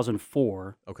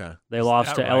 2004. Okay. They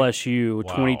lost to right? LSU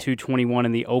Wow. 22-21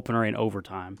 in the opener in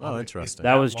overtime. Oh, interesting.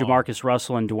 That was long. Jamarcus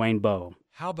Russell and Dwayne Bowe.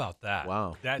 How about that?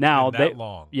 Wow. That's Now, been that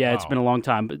long. Yeah, it's Wow. been a long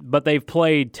time. But they've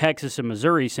played Texas and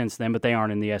Missouri since then, but they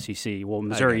aren't in the SEC. Well,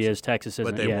 Missouri gotcha. is, Texas isn't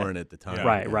But they yet. weren't at the time. Yeah.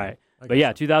 Right, Yeah. right. I But yeah,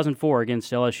 gotcha. 2004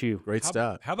 against LSU. Great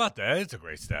stat. How about that? It's a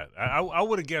great stat. I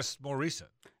would have guessed more recent.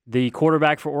 The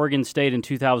quarterback for Oregon State in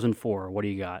 2004. What do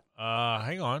you got?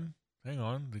 Hang on.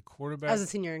 The quarterback. As a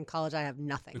senior in college, I have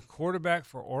nothing. The quarterback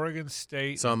for Oregon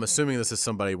State. So I'm assuming this is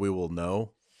somebody we will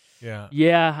know. Yeah.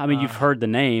 Yeah, I mean, you've heard the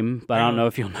name, but I hang don't on. know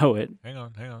if you'll know it. Hang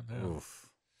on. Oof.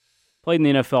 Played in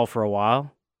the NFL for a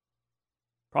while.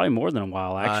 Probably more than a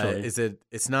while, actually.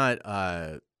 It's not.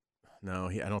 No,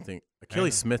 I don't think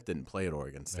Achilles Smith didn't play at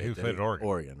Oregon State. he did played at Oregon.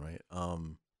 Oregon, right?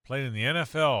 Played in the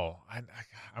NFL.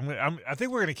 I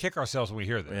think we're going to kick ourselves when we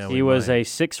hear this. Yeah, He we was might. a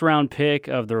 6th-round pick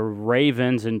of the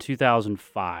Ravens in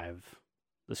 2005,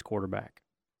 this quarterback.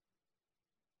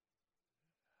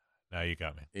 Now you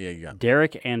got me. Yeah, you got.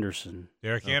 Derek Anderson.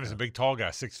 Derek Anderson, big tall guy,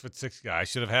 6'6" guy. I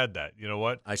should have had that. You know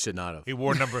what? I should not have. He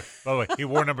wore number. By the way, he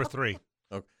wore number 3.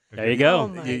 Okay. There you go. Oh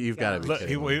my You've got to be God. Look,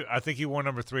 kidding me. I think he wore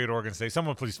number 3 at Oregon State.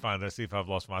 Someone please find that. See if I've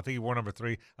lost one. I think he wore number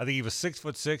 3. I think he was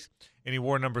 6'6", and he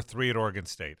wore number 3 at Oregon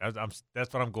State.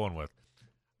 That's what I'm going with.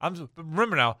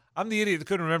 Remember now, I'm the idiot that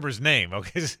couldn't remember his name.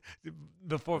 Okay,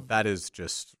 before That is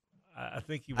just. I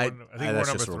think he wore. I think he wore that's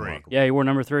number just 3. remarkable. Yeah, he wore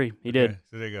number 3. He did. Okay,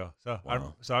 so there you go. So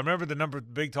Wow. I remember the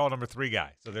big tall number 3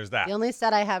 guy. So there's that. The only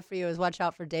stat I have for you is watch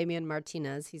out for Damian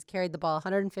Martinez. He's carried the ball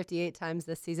 158 times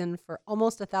this season for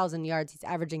almost 1,000 yards. He's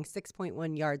averaging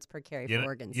 6.1 yards per carry for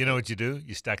Oregon State. You know what you do?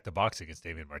 You stack the box against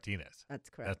Damian Martinez. That's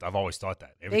correct. I've always thought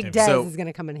that. Every Big time- Dez So- is going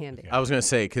to come in handy. I was going to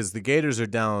say because the Gators are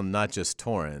down not just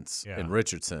Torrance Yeah. and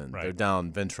Richardson, Right. they're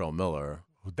down Ventrell Miller.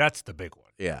 That's the big one.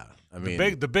 Yeah, I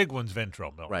mean The big one's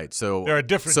Ventrell Miller. right. So They're a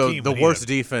different So team the than worst either.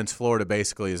 defense Florida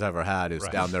basically has ever had is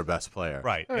Right. down their best player.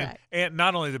 Right. Correct. And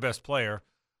not only the best player,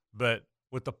 but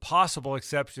with the possible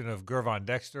exception of Gervon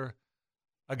Dexter,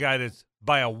 a guy that's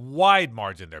by a wide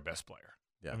margin their best player.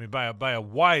 Yeah. I mean, by a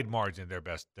wide margin their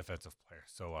best defensive player.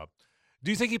 So,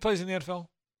 do you think he plays in the NFL?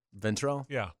 Ventrell,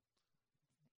 Yeah,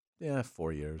 yeah,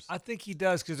 4 years. I think he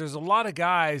does because there's a lot of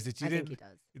guys that you I think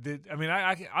didn't. he does. I mean,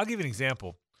 I'll give you an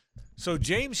example. So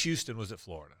James Houston was at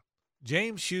Florida.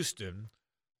 James Houston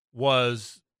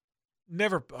was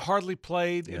never hardly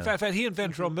played. Yeah. In fact, he and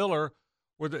Ventrell Miller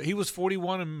he was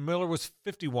 41 and Miller was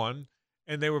 51,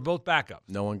 and they were both backups.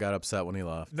 No one got upset when he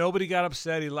left. Nobody got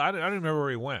upset. I don't remember where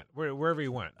he went. Wherever he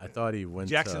went, I thought he went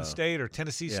Jackson State or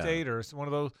Tennessee yeah. State or one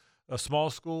of those a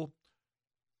small school.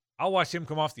 I watched him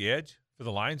come off the edge for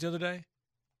the Lions the other day.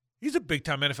 He's a big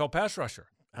time NFL pass rusher.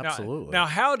 Absolutely. Now,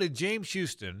 how did James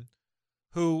Houston,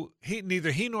 who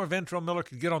neither he nor Ventrell Miller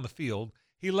could get on the field,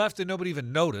 he left and nobody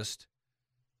even noticed.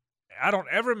 I don't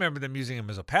ever remember them using him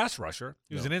as a pass rusher.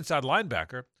 He was No. an inside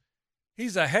linebacker.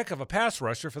 He's a heck of a pass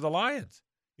rusher for the Lions.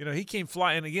 You know, he came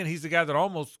flying. And again, he's the guy that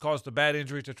almost caused a bad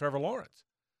injury to Trevor Lawrence.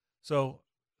 So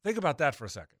think about that for a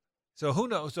second. So who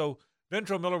knows? So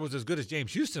Ventrell Miller was as good as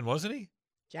James Houston, wasn't he?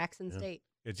 Jackson State.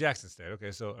 At Jackson State.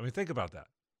 Okay, so I mean, think about that.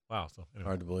 Wow. So anyway.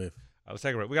 Hard to believe. Let's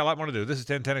take a break. We got a lot more to do. This is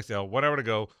 1010XL. 1 hour to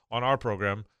go on our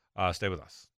program. Stay with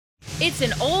us. It's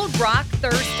an Old Rock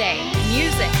Thursday.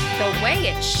 Music the way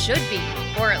it should be,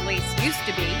 or at least used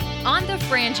to be, on The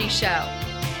Frangie Show.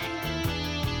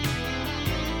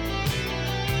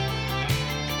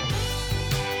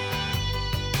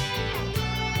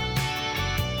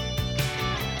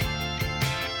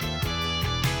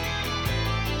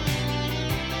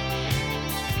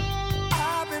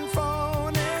 I've been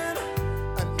phoning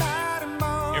a night and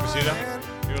morning. You ever see them?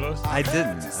 You know those? I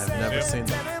didn't. I've never Yeah. seen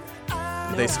them.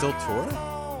 Do they still tour?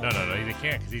 No, you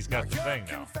can't because he's got the thing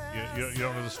now. You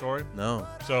don't know the story? No.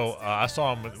 So I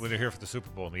saw him when they were here for the Super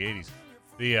Bowl in the 80s.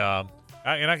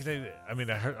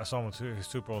 I saw him in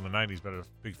Super Bowl in the 90s, but I was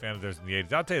a big fan of theirs in the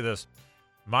 80s. I'll tell you this.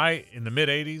 In the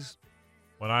mid-'80s,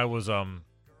 when I was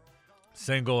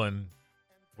single and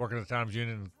working at the Times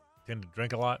Union and tended to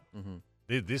drink a lot,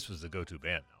 this was the go-to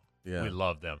band now. Yeah. We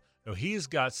loved them. No, he's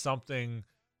got something,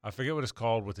 I forget what it's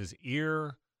called, with his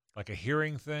ear, like a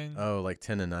hearing thing. Oh, like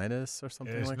tendonitis or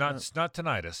something It's like not. that? It's not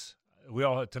tinnitus.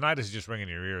 Tinnitus is just ringing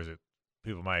in your ears that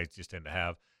people my age just tend to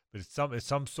have. But it's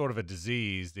some sort of a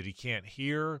disease that he can't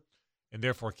hear, and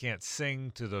therefore can't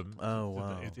sing to the. Oh,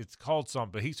 wow. It's called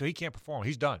something, but he can't perform.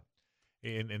 He's done.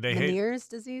 And they hate. Meniere's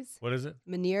disease? What is it?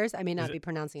 Meniere's? I may not it- be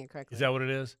pronouncing it correctly. Is that what it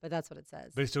is? But that's what it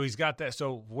says. But so he's got that.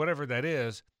 So whatever that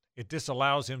is, it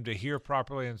disallows him to hear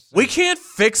properly. And We can't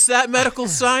fix that medical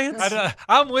science.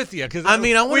 I'm with you because I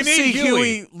want to see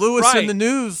Huey Lewis in the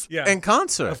news in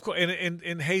concert. Of course,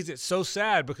 and Hayes, it's so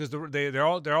sad because they're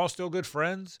all still good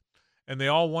friends, and they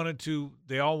all wanted to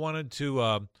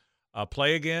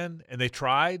play again, and they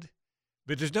tried,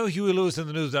 but there's no Huey Lewis in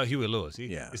the news without Huey Lewis.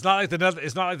 It's not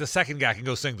like the second guy can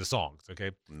go sing the songs.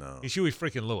 Okay, No, he's Huey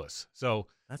freaking Lewis. So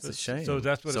that's a shame. So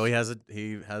that's what. So he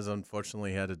has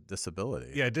unfortunately had a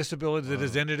disability. Yeah, a disability that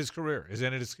has ended his career.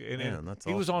 Man, that's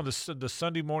he was awful. on the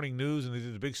Sunday morning news, and they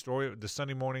did a big story, the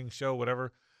Sunday morning show,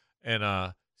 whatever, and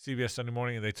CBS Sunday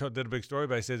Morning, and they did a big story.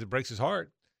 But he says it breaks his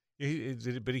heart. But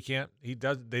he can't. He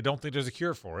does. They don't think there's a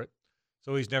cure for it,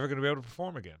 so he's never going to be able to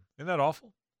perform again. Isn't that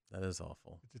awful? That is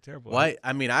awful. It's a terrible. Why?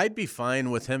 I mean, I'd be fine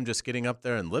with him just getting up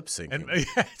there and lip syncing. And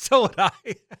so would I.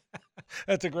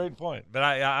 That's a great point. But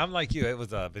I'm like you. It was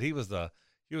but he was the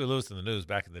Huey Lewis in the news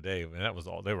back in the day, and that was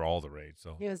all. They were all the rage.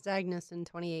 So He was diagnosed in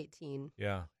 2018.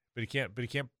 yeah, but he can't.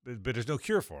 But there's no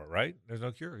cure for it, right? There's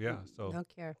no cure. Yeah. So No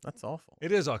care. That's awful.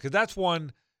 it is all because that's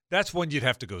one you'd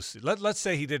have to go see. Let's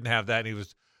say he didn't have that, and he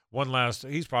was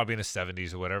he's probably in his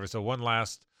 70s or whatever. So one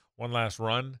last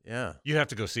run. Yeah, You'd have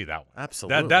to go see that one.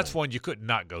 absolutely. That's one you could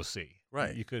not go see.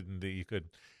 Right. You couldn't. You could.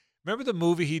 Remember the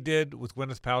movie he did with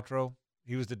Gwyneth Paltrow?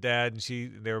 He was the dad,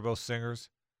 and they were both singers.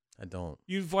 I don't.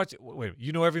 You've watched. Wait,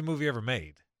 you know every movie ever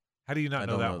made. How do you not I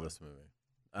know don't that know one? this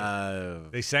movie.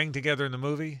 They sang together in the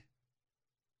movie.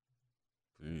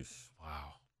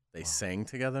 Wow. They sang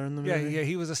together in the Yeah, movie. yeah.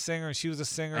 He was a singer, and she was a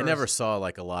singer. I never saw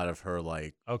like a lot of her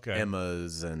like Okay.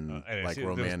 Emmas and Anyway, like see,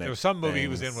 romantic. there was some movie he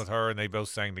was in things. with her, and they both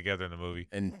sang together in the movie.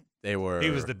 and they were. He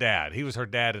was the dad. He was her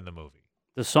dad in the movie.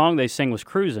 The song they sang was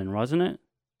 "Cruisin'," wasn't it?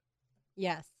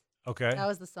 Yes. Okay. That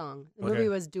was the song. The Okay. movie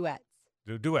was Duets.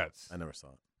 Duets. I never saw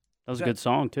it. That was Is a good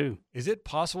song too. Is it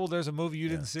possible there's a movie you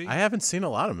didn't see? I haven't seen a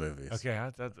lot of movies.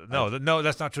 Okay. No,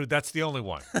 that's not true. That's the only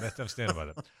one. I'm standing by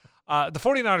that. The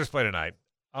 49ers play tonight.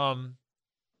 Man,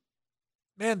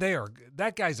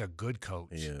 that guy's a good coach.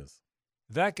 He is.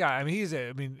 That guy, he is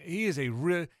a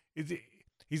real.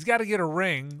 He's got to get a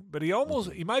ring, but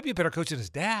he might be a better coach than his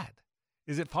dad.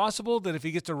 Is it possible that if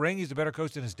he gets a ring, he's a better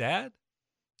coach than his dad?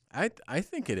 I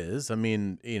think it is. I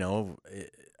mean,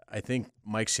 I think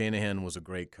Mike Shanahan was a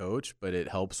great coach, but it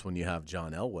helps when you have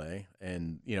John Elway.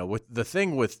 And, with the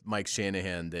thing with Mike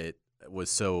Shanahan that was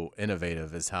so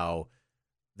innovative is how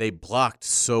they blocked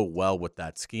so well with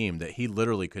that scheme that he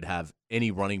literally could have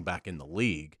any running back in the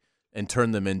league and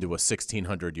turn them into a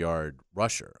 1,600-yard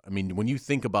rusher. I mean, when you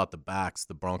think about the backs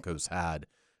the Broncos had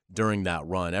during that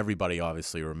run, everybody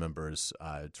obviously remembers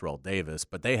Terrell Davis,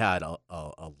 but they had a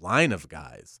line of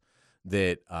guys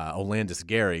that Olandis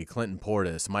Gary, Clinton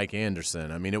Portis, Mike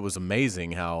Anderson. I mean, it was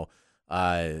amazing how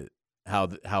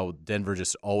Denver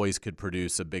just always could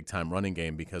produce a big-time running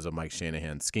game because of Mike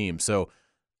Shanahan's scheme. So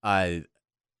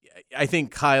I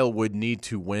think Kyle would need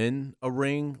to win a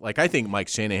ring. Like, I think Mike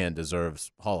Shanahan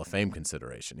deserves Hall of Fame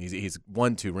consideration. He's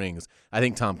won 2 rings. I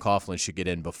think Tom Coughlin should get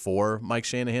in before Mike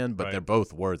Shanahan, but Right. they're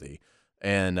both worthy.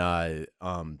 And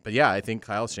but yeah, I think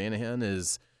Kyle Shanahan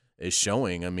is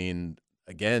showing. I mean,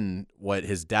 again, what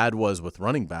his dad was with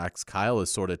running backs, Kyle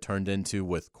has sort of turned into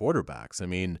with quarterbacks. I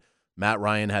mean, Matt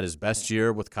Ryan had his best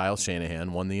year with Kyle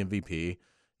Shanahan, won the MVP.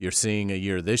 You're seeing a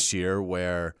year this year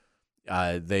where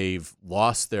they've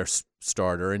lost their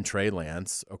starter in Trey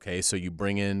Lance. Okay, so you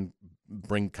bring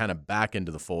kind of back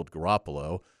into the fold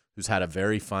Garoppolo, who's had a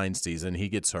very fine season. He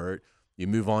gets hurt. You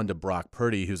move on to Brock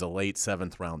Purdy, who's a late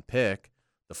 7th-round pick,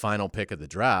 the final pick of the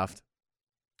draft,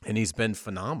 and he's been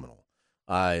phenomenal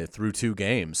through 2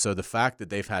 games. So the fact that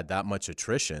they've had that much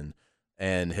attrition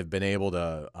and have been able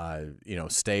to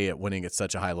stay at winning at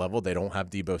such a high level, they don't have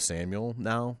Deebo Samuel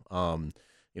now.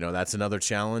 That's another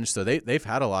challenge. So they've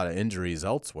had a lot of injuries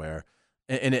elsewhere,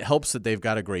 and it helps that they've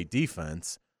got a great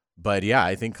defense. But, yeah,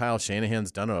 I think Kyle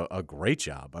Shanahan's done a great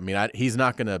job. I mean, he's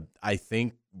not going to, I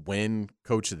think, win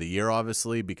Coach of the Year,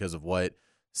 obviously, because of what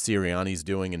Sirianni's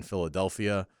doing in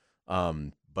Philadelphia.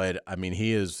 but I mean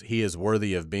he is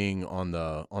worthy of being on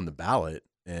the ballot.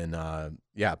 And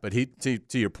but he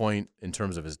to your point in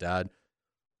terms of his dad,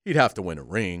 he'd have to win a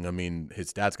ring. I mean,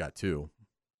 his dad's got 2.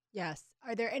 Yes.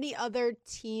 Are there any other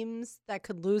teams that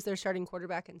could lose their starting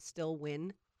quarterback and still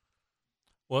win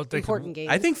Well, they important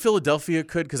games? I think Philadelphia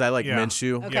could because I like Yeah.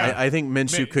 Minshew. Okay. I think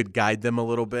Minshew could guide them a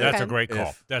little bit. That's Okay. a great call.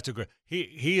 If- That's a great.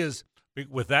 He is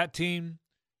with that team.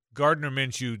 Gardner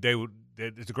Minshew. They would.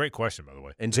 It's a great question, by the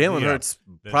way. And Jalen Yeah. Hurts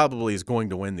probably is going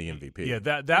to win the MVP. Yeah,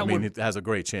 that I mean, would. it has a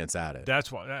great chance at it.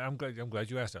 That's why I'm glad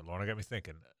you asked that, Lauren. It got me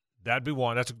thinking. That'd be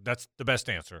one. That's the best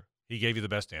answer. He gave you the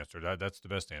best answer. That's the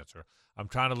best answer. I'm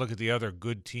trying to look at the other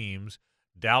good teams.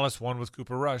 Dallas won with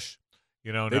Cooper Rush.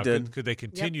 They now did. Could they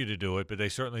continue to do it? But they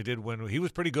certainly did win. He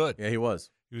was pretty good. Yeah, he was.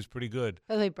 He was pretty good.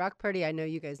 By the way, Brock Purdy, I know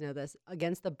you guys know this,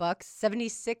 against the Bucks,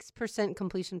 76%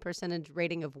 completion percentage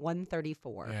rating of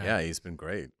 134. Yeah, he's been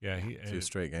great. Yeah, 2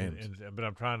 straight games. But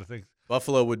I'm trying to think.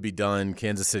 Buffalo would be done.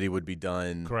 Kansas City would be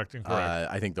done. Correct and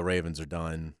correct. I think the Ravens are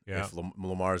done. Yeah. If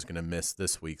Lamar's going to miss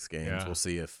this week's games, Yeah. we'll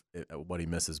see if what he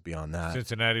misses beyond that.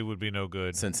 Cincinnati would be no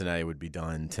good. Cincinnati would be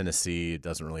done. Tennessee, it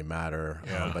doesn't really matter,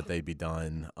 Yeah. but they'd be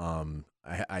done.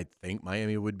 I think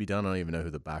Miami would be done. I don't even know who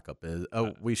the backup is.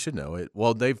 Oh, we should know it.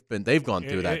 Well, they've gone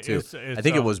through that too. It's, I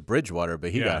think it was Bridgewater,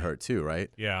 but he yeah. got hurt too, right?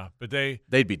 Yeah, but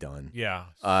They'd be done. yeah.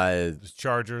 Uh, The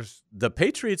Chargers. the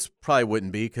Patriots probably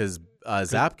wouldn't be because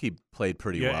Zapke played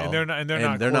pretty Yeah, well, and they're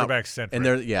not quarterback centric. and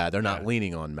they're not Yeah.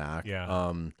 leaning on Mac.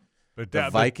 Yeah. But The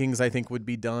Vikings, I think, would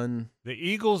be done. the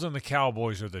Eagles and the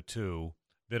Cowboys are the two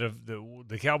that have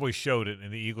the Cowboys showed it,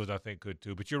 and the Eagles I think could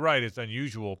too. But you're right; it's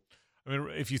unusual. I mean,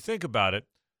 if you think about it,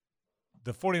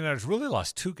 the 49ers really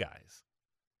lost 2 guys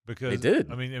because They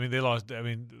did. I mean, they lost. I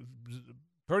mean,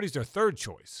 Purdy's their third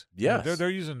choice. Yes. They're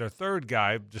using their third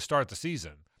guy to start the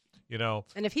season.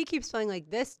 And if he keeps playing like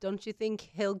this, don't you think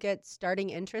he'll get starting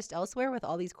interest elsewhere with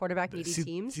all these quarterback needy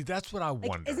teams? See, that's what I Like,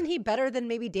 wonder. isn't he better than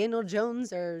maybe Daniel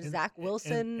Jones or Zach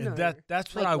Wilson? And or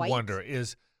that's what Mike I White? wonder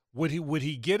is would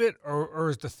he get it or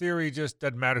is the theory just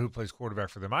doesn't matter who plays quarterback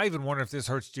for them? I even wonder if this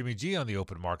hurts Jimmy G on the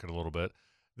open market a little bit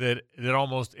that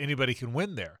almost anybody can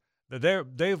win there. That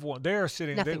they're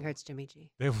sitting. Nothing hurts Jimmy G.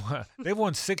 They've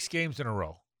won 6 games in a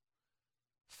row.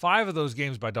 5 of those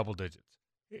games by double digits.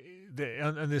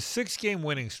 On this 6-game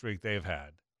winning streak they've had,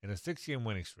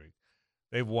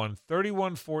 they've won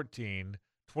 31-14,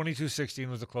 22-16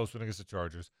 was a close one against the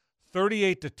Chargers,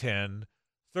 38-10,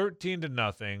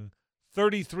 13-0,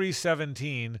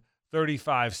 33-17,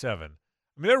 35-7. I mean,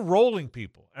 they're rolling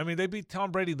people. I mean, they beat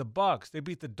Tom Brady and the Bucs. They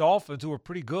beat the Dolphins, who were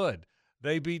pretty good.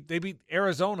 They beat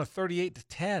Arizona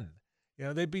 38-10.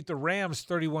 They beat the Rams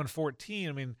 31-14.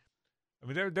 I mean,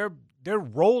 they're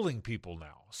rolling people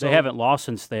now. So They haven't lost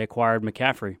since they acquired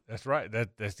McCaffrey. That's right.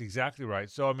 That's exactly right.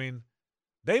 So I mean,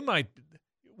 they might,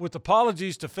 with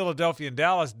apologies to Philadelphia and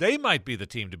Dallas, they might be the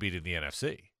team to beat in the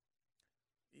NFC.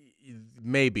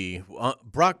 Maybe.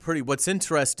 Brock Purdy, what's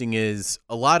interesting is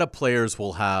a lot of players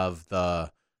will have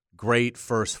the great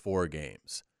first 4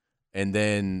 games, and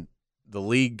then the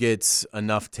league gets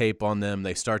enough tape on them.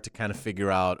 They start to kind of figure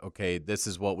out, okay, this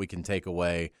is what we can take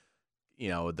away.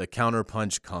 The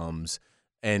counterpunch comes,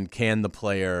 and can the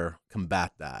player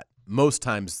combat that? Most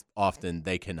times, often,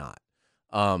 they cannot.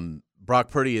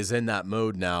 Brock Purdy is in that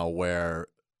mode now where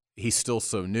he's still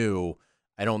so new.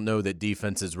 I don't know that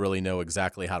defenses really know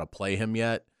exactly how to play him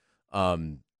yet.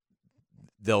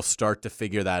 They'll start to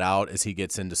figure that out as he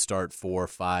gets into start 4,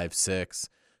 5, 6,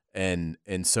 and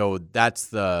so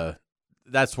that's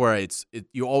where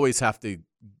you always have to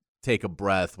take a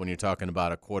breath when you're talking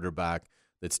about a quarterback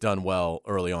that's done well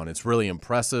early on. It's really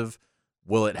impressive.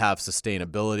 Will it have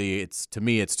sustainability? To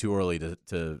me, it's too early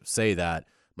to say that.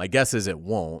 My guess is it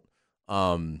won't.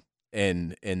 And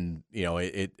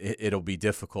it'll be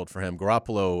difficult for him.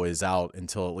 Garoppolo is out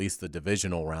until at least the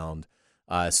divisional round.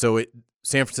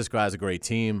 San Francisco has a great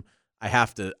team. I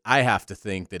have to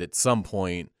think that at some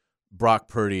point Brock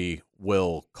Purdy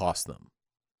will cost them.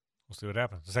 We'll see what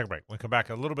happens. The second break. When we come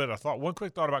back, a little bit. One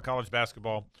quick thought about college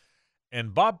basketball.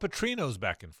 And Bob Petrino's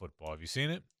back in football. Have you seen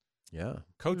it? Yeah.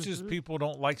 Coaches people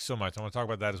don't like so much. I want to talk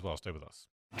about that as well. Stay with us.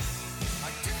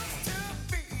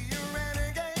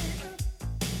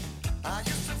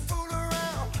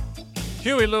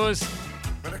 Huey Lewis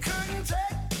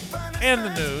and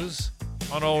the news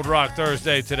on Old Rock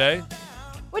Thursday today.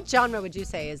 What genre would you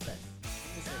say is this?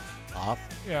 Pop.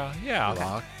 Yeah.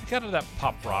 Rock. Kind of that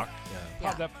pop rock.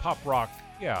 Yeah. That pop rock.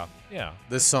 Yeah.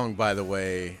 This song, by the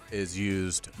way, is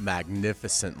used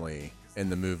magnificently in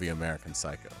the movie American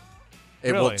Psycho.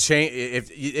 It will Really?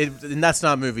 change and that's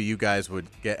not a movie you guys would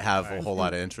have a whole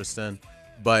lot of interest in.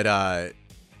 But I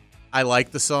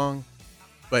like the song.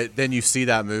 but then you see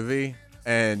that movie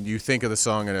and you think of the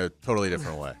song in a totally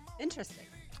different way. Interesting.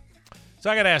 So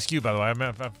I got to ask you, by the way. I've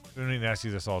been meaning to ask you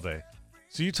this all day.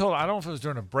 So you told, I don't know if it was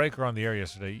during a break or on the air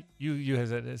yesterday, you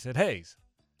had said, Hayes,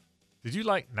 did you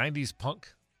like 90s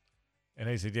punk? And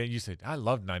Hayes said, yeah. You said, I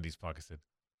loved 90s punk. I said,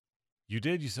 you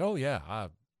did? You said, oh, yeah.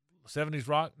 70s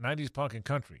rock, 90s punk, and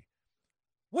country.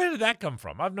 Where did that come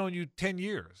from? I've known you 10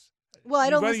 years. Well, I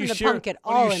don't Why listen to share, punk at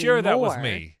why all don't you share that with anymore.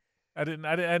 me? I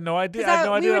had no idea. 'Cause I had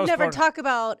no idea we that would was never part of- talk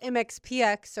about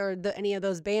MXPX or any of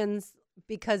those bands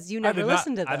because you never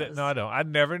listened to those. No, I don't. I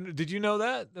never. Did you know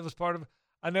that? That was part of.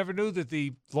 I never knew that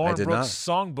the Lauren did Brooks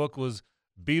songbook was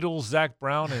Beatles, Zach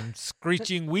Brown, and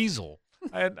Screeching Weasel.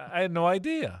 I had no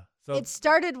idea. So It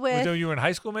started with you were in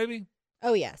high school, maybe.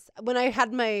 Oh, yes. When I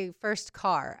had my first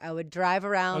car, I would drive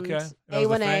around Okay. That was the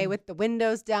A1A thing? with the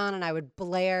windows down and I would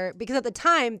blare. Because at the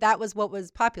time, that was what was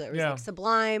popular. It was Yeah. like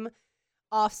Sublime,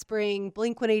 Offspring,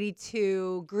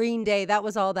 Blink-182, Green Day. That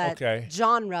was all that Okay.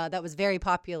 genre that was very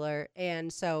popular.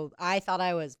 And so I thought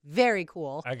I was very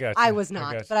cool. I got you. I was I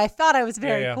not, got you. but I thought I was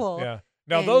very yeah, cool. Yeah.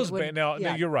 Now and those would- now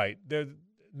yeah. you're right. The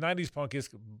 90s punk is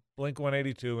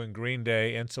Blink-182 and Green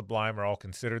Day and Sublime are all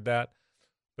considered that,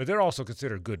 but they're also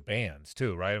considered good bands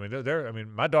too, right? I mean, they're. I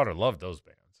mean, my daughter loved those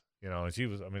bands. You know, and she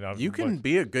was. I mean, You can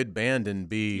be a good band and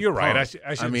be. You're right. punk.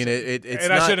 I shouldn't mean, say- it's and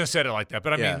not. I shouldn't have said it like that.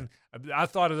 But I Yeah. mean, I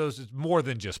thought of those as more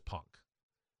than just punk.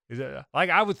 Is it,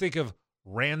 like I would think of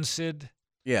Rancid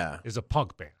Yeah, as a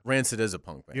punk band, Rancid is a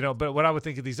punk band. you know. But what I would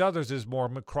think of these others is more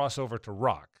crossover to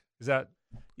rock. Is that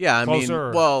Yeah, I mean,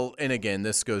 closer? well, and again,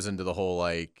 this goes into the whole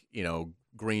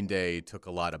Green Day took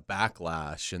a lot of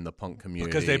backlash in the punk community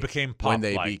because they became pop when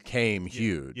they like. became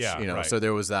huge. yeah, right. So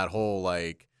there was that whole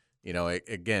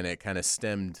it kind of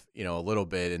stemmed a little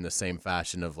bit in the same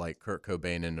fashion of like Kurt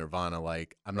Cobain and Nirvana.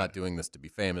 Like, I'm not doing this to be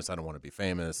famous. I don't want to be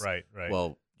famous. Right.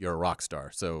 Well, you're a rock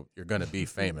star, so you're gonna be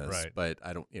famous. Right. But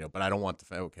I don't, but I don't want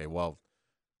the. Okay, well,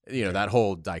 that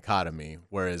whole dichotomy.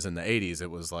 Whereas in the '80s,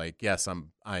 it was like, yes,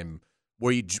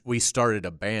 we started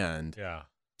a band Yeah.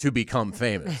 to become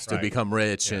famous, to Right. become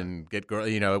rich Yeah. and get girl.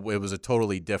 It was a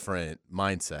totally different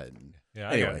mindset. Yeah.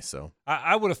 I get Anyway, it. so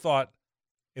I would have thought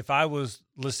if I was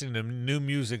listening to new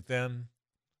music then,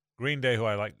 Green Day, who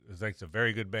I like, is a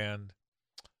very good band.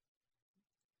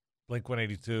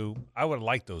 Blink-182, I would have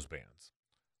liked those bands.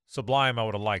 Sublime, I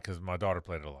would have liked because my daughter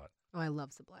played it a lot. Oh, I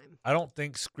love Sublime. I don't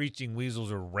think Screeching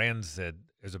Weasels or Rancid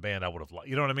is a band I would have liked.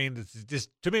 You know what I mean? It's just,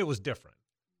 to me, it was different.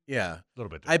 yeah, A little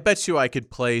bit I different. bet you I could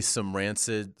play some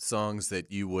Rancid songs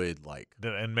that you would like.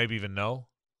 And maybe even know.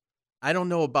 I don't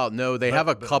know about no. They But- have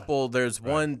a but- couple. There's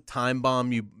right. one Time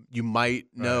Bomb you might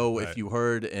know right. if you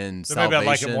heard in So maybe I'd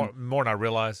Salvation. like it more than I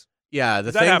realize. Yeah,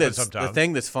 the That thing happens that's the sometimes.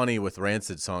 thing that's funny with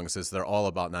Rancid songs is they're all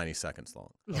about 90 seconds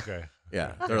long. Okay.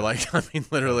 Yeah, they're like, I mean,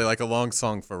 literally, like a long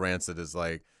song for Rancid is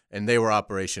like, and they were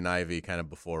Operation Ivy kind of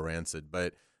before Rancid,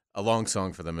 but a long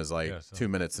song for them is like Yeah, so- 2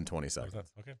 minutes and 20 seconds.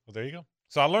 Okay. Well, there you go.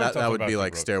 So I learned That something would about be you,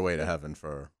 like Brooks. Stairway to Heaven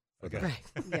for Okay. them.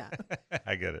 Right. Yeah.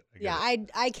 I get it. Yeah,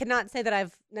 I cannot say that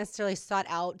I've necessarily sought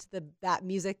out that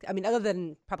music. I mean, other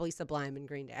than probably Sublime and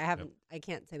Green Day, I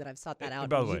can't say that I've sought that And out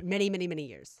by the in way- many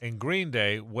years. In Green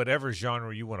Day, whatever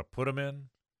genre you want to put them in,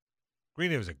 Green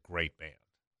Day was a great band.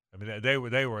 I mean,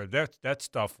 they were that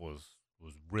stuff was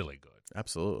really good.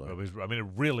 Absolutely. It was, I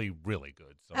mean, really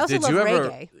good. So I also Did love you ever?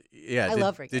 reggae. Yeah, I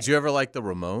love reggae. Did you ever like the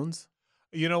Ramones?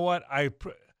 you know what?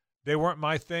 They weren't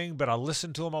my thing, but I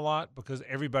listened to them a lot because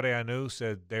everybody I knew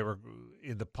said they were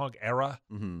in the punk era,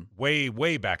 Mm-hmm.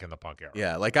 way back in the punk era.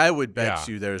 Yeah, like I would bet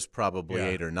Yeah. you there's probably Yeah.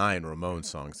 8 or 9 Ramones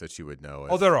songs that you would know.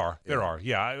 Oh, there are.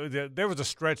 yeah. Yeah, there was a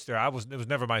stretch there. It was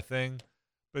never my thing,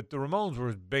 but the Ramones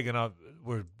were big enough.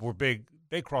 Were big.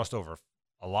 They crossed over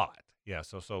a lot. Yeah.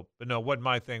 So, but no, wasn't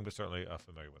my thing, but certainly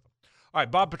familiar with them. All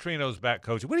right, Bob Petrino's back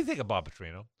coaching. What do you think of Bob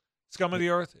Petrino? Scum of the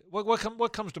earth.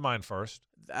 What comes to mind first?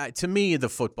 To me, the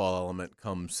football element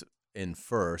comes in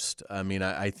first. I mean,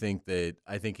 I think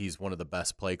he's one of the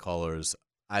best play callers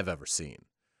I've ever seen.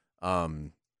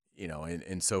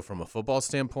 And so from a football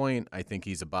standpoint, I think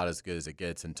he's about as good as it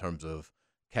gets in terms of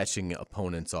catching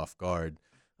opponents off guard.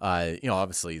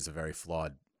 Obviously he's a very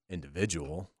flawed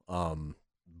individual.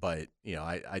 But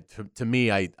to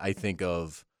me, I think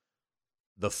of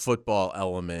the football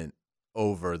element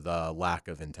over the lack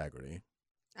of integrity.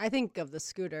 I think of the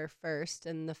scooter first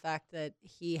and the fact that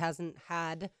he hasn't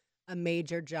had a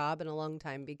major job in a long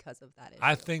time because of that issue.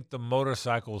 I think the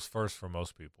motorcycle's first for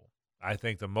most people. I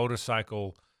think the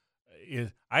motorcycle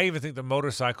is. I even think the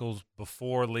motorcycle's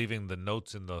before leaving the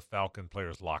notes in the Falcon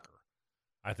player's locker.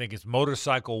 I think it's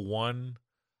motorcycle 1.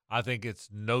 I think it's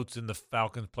notes in the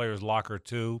Falcons player's locker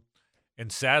 2.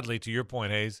 And sadly, to your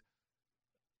point, Hayes,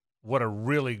 what a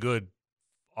really good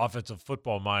offensive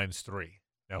football minds 3.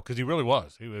 Now, because he really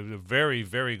was. He was a very,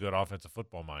 very good offensive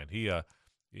football mind. He I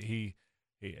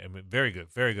mean, very good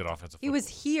offensive. He was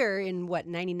here in what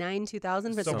 99,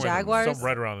 2000 for the Somewhere- Jaguars. something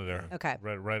right around there. Okay.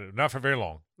 Right. Not for very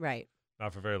long. Right.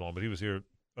 Not for very long, but he was here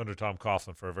under Tom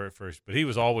Coughlin for a very first. But he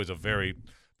was always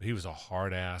he was a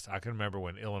hard ass. I can remember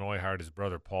when Illinois hired his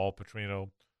brother Paul Petrino,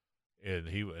 and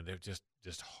they're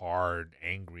just hard,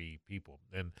 angry people.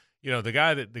 And the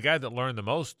guy that learned the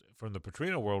most from the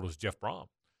Petrino world was Jeff Brom.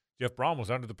 Jeff Brom was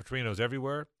under the Petrinos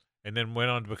everywhere, and then went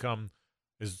on to become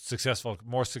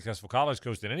more successful college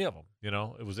coach than any of them.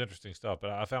 It was interesting stuff.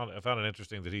 But I found it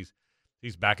interesting that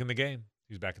he's back in the game.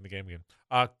 He's back in the game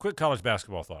again. Quick college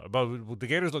basketball thought. But the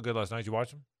Gators looked good last night. Did you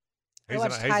watch them? I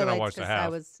watched highlights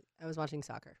because I was watching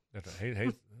soccer. That's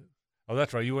right. Oh,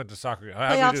 that's right. You went to soccer.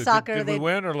 Playoff soccer. Did we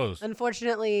win or lose?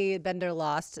 Unfortunately, Bender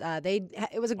lost.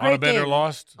 It was a great Anna Bender game.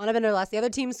 lost? Anna Bender lost. The other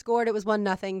team scored. It was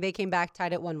 1-0. They came back,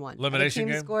 tied it 1-1. Elimination the other team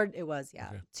game? scored. It was, yeah.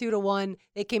 Okay. 2-1.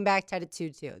 They came back, tied it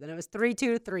 2-2. Then it was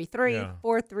 3-2, 3-3, Yeah.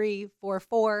 4-3,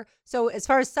 4-4. So as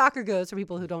far as soccer goes, for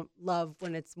people who don't love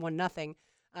when it's 1-0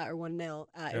 or 1-0,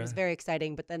 it was very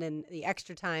exciting. But then in the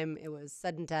extra time, it was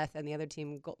sudden death, and the other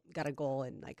team got a goal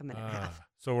in like a minute and a half.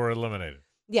 So we're eliminated.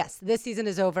 Yes, this season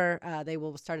is over. They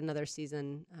will start another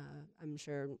season, I'm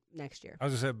sure, next year. I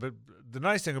was going to say, but the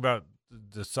nice thing about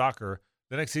the soccer,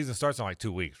 the next season starts in like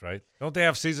 2 weeks, right? Don't they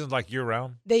have seasons like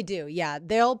year-round? They do, yeah.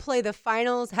 They'll play the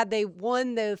finals. Had they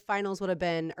won, the finals would have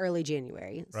been early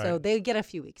January. So Right. they get a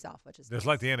few weeks off, which is It's nice.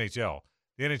 like the NHL.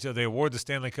 The NHL, they award the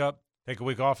Stanley Cup, take a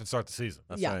week off, and start the season.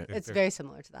 That's yeah, right. it's They're- very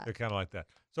similar to that. They're kind of like that.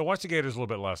 So I watched the Gators a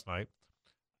little bit last night.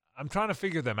 I'm trying to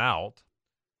figure them out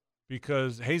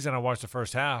because Hayes and I watched the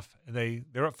first half, and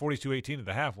they're up 42-18 at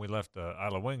the half when we left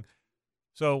Isla Wing.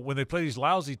 So when they play these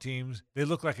lousy teams, they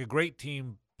look like a great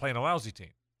team playing a lousy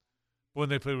team. But when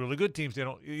they play really good teams, they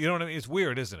don't. You know what I mean? It's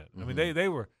weird, isn't it? I mean, they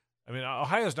were. I mean,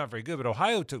 Ohio's not very good, but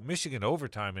Ohio took Michigan to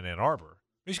overtime in Ann Arbor.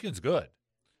 Michigan's good,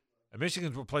 and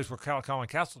Michigan's a place where Colin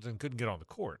Castleton couldn't get on the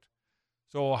court.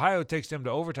 So Ohio takes them to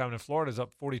overtime, and Florida's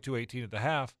up 42-18 at the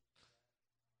half.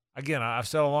 Again, I've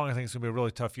said all along I think it's going to be a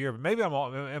really tough year, but maybe am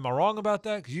I wrong about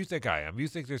that? Because you think I am. You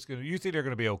think they're going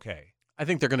to be okay. I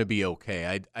think they're going to be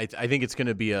okay. I think it's going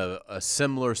to be a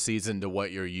similar season to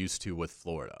what you're used to with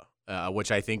Florida,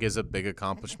 which I think is a big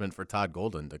accomplishment for Todd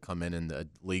Golden to come in the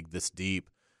league this deep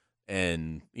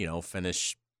and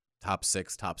finish top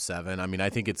 6, top 7. I mean, I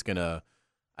think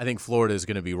Florida is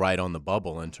going to be right on the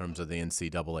bubble in terms of the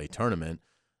NCAA tournament.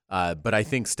 But I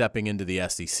think stepping into the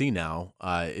SEC now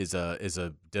is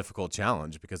a difficult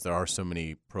challenge because there are so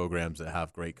many programs that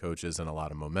have great coaches and a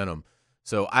lot of momentum.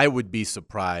 So I would be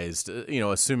surprised,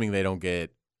 assuming they don't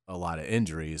get a lot of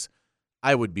injuries,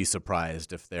 I would be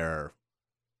surprised if they're,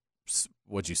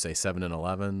 what'd you say,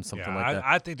 7-11, something like that.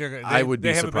 I think they're. I would be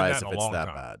haven't been surprised that if in a it's long that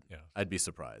time. bad. Yeah. I'd be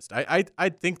surprised. I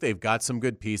think they've got some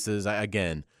good pieces. I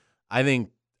think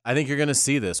you're going to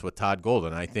see this with Todd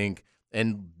Golden. I think.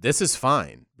 And this is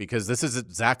fine because this is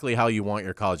exactly how you want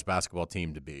your college basketball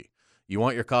team to be. You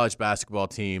want your college basketball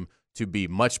team to be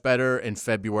much better in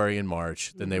February and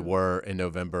March than they were in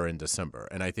November and December.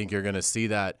 And I think you're going to see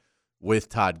that with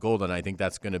Todd Golden. I think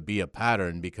that's going to be a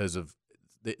pattern because of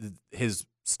his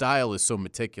style is so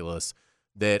meticulous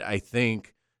that I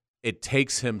think it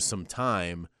takes him some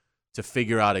time to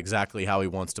figure out exactly how he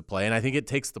wants to play. And I think it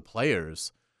takes the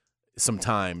players some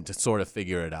time to sort of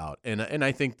figure it out. And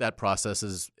I think that process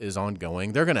is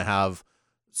ongoing. They're going to have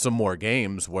some more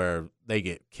games where they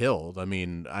get killed. I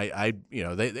mean, and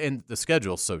the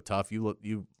schedule's so tough.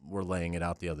 You were laying it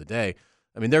out the other day.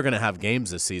 I mean, they're going to have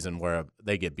games this season where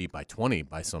they get beat by 20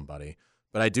 by somebody.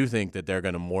 But I do think that they're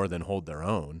going to more than hold their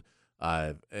own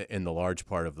in the large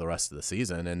part of the rest of the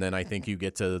season. And then I think you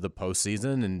get to the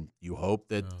postseason and you hope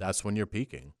that that's when you're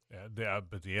peaking. Yeah,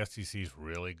 but the SEC is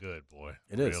really good, boy.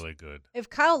 It is. really good. If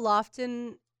Kyle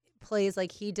Lofton plays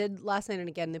like he did last night, and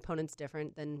again, the opponent's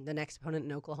different than the next opponent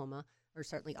in Oklahoma, or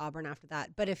certainly Auburn after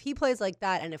that. But if he plays like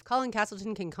that, and if Colin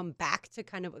Castleton can come back to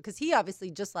kind of, because he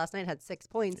obviously just last night had 6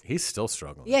 points. He's still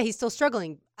struggling. Yeah, he's still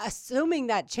struggling. Assuming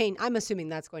that change, I'm assuming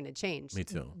that's going to change. Me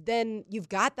too. Then you've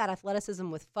got that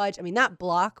athleticism with Fudge. I mean, that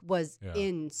block was Yeah.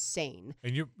 insane.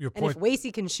 And your And point, if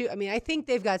Wasey can shoot, I mean, I think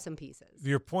they've got some pieces.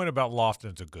 your point about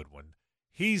Lofton's a good one.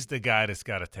 He's the guy that's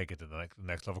got to take it to the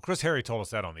next level. Chris Harry told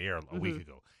us that on the air a week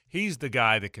ago. He's the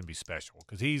guy that can be special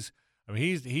because he's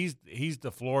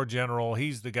the floor general.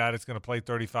 He's the guy that's going to play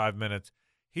 35 minutes.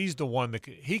 He's the one that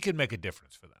he can make a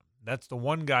difference for them. That's the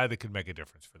one guy that can make a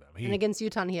difference for them. And against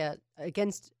UConn,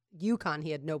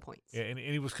 he had no points. Yeah, and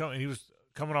he was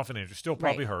coming off an injury, still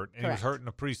probably Right. hurt, and he was Correct. hurt in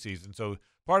the preseason. So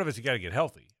part of it's you got to get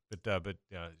healthy. But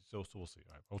so we'll see.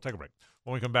 All right, we'll take a break.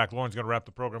 When we come back, Lauren's going to wrap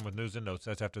the program with news and notes.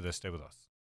 That's after this. Stay with us.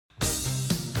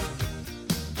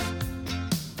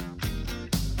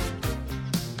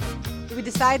 Did we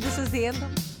decide this is the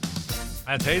anthem?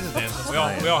 That's Hayes' anthem. We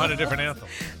all had a different anthem.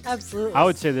 Absolutely. I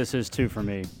would say this is 2 for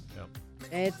me.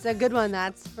 It's a good one,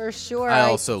 that's for sure. I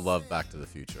also love Back to the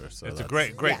Future. So It's a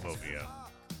that's- great Yes. movie. Yeah.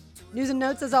 News and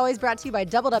notes, as always, brought to you by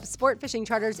Doubled Up Sport Fishing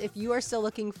Charters. If you are still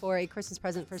looking for a Christmas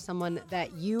present for someone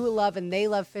that you love and they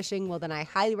love fishing, well, then I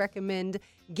highly recommend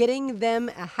getting them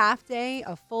a half day,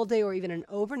 a full day, or even an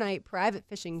overnight private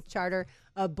fishing charter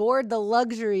aboard the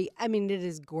luxury. I mean, it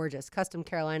is gorgeous. Custom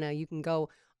Carolina. You can go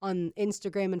on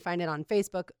Instagram and find it on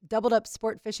Facebook.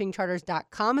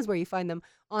 DoubledUpSportFishingCharters.com is where you find them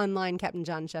online. Captain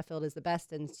John Sheffield is the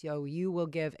best, and so you will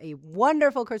give a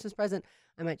wonderful Christmas present.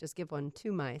 I might just give one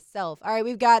to myself. All right,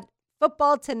 we've got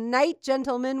football tonight,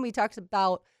 gentlemen. We talked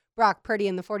about Brock Purdy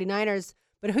and the 49ers,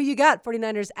 but who you got?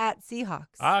 49ers at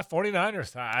Seahawks.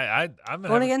 49ers. I'm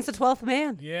Going against the 12th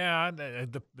man. Yeah,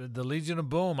 the Legion of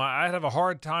Boom. I'd have a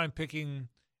hard time picking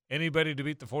anybody to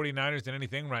beat the 49ers in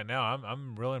anything right now.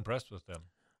 I'm really impressed with them.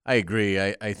 I agree.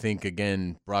 I think,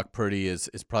 again, Brock Purdy is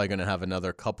probably going to have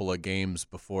another couple of games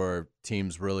before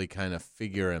teams really kind of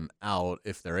figure him out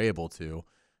if they're able to.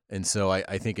 And so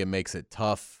I think it makes it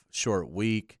tough, short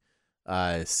week.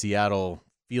 Seattle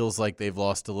feels like they've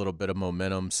lost a little bit of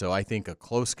momentum. So I think a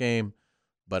close game,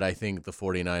 but I think the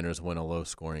 49ers win a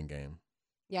low-scoring game.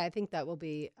 Yeah, I think that will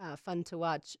be fun to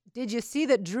watch. Did you see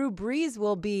that Drew Brees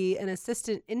will be an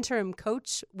assistant interim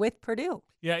coach with Purdue?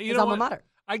 Yeah, you his know alma what? mater.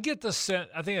 I get the sense.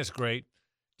 I think that's great.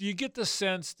 Do you get the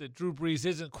sense that Drew Brees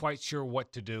isn't quite sure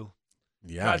what to do?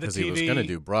 Yeah, because he was going to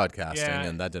do broadcasting, Yeah,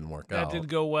 and that didn't work That out. didn't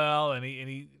go well, and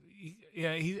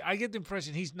I get the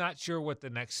impression he's not sure what the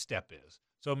next step is.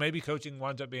 So maybe coaching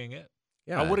winds up being it.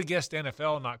 Yeah, I would have guessed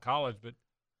NFL, not college, but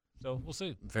so we'll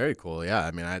see. Very cool. Yeah,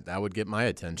 I mean, that would get my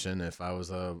attention if I was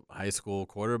a high school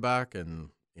quarterback and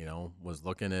was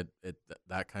looking at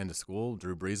that kind of school.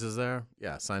 Drew Brees is there.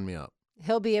 Yeah, sign me up.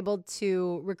 He'll be able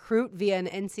to recruit via an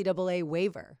NCAA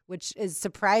waiver, which is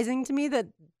surprising to me that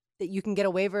you can get a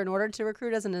waiver in order to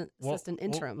recruit as an assistant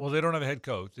interim. Well, they don't have a head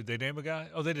coach. Did they name a guy?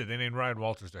 Oh, they did. They named Ryan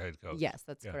Walters their head coach. Yes,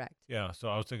 that's correct. Yeah, so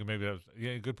I was thinking maybe that was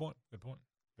good point. Good point.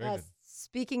 Very good.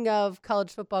 Speaking of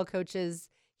college football coaches,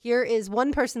 here is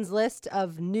one person's list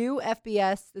of new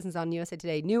FBS. This is on USA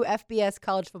Today. New FBS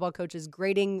college football coaches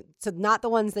grading. So not the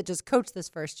ones that just coached this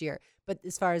first year, but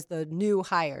as far as the new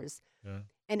hires. Yeah.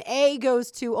 An A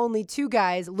goes to only 2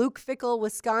 guys, Luke Fickell,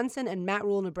 Wisconsin, and Matt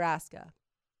Rule, Nebraska.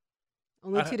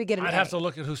 Only 2 to get an A. I'd have to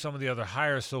look at who some of the other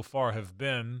hires so far have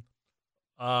been.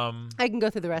 I can go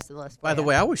through the rest of the list. By the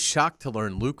way, I was shocked to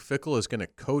learn Luke Fickell is going to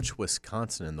coach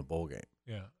Wisconsin in the bowl game.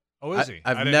 Yeah. Oh, is he?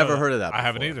 I've I didn't never know heard of that I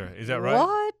haven't before. either. Is that right?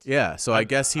 What? Yeah, so I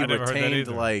guess he I never heard that retained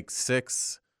either. like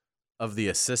 6 of the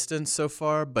assistants so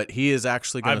far, but he is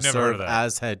actually going I've to never heard serve of that.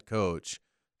 as head coach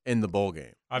in the bowl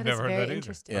game. I've That is never heard very that either.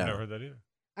 interesting. I've Yeah. never heard that either.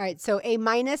 All right, so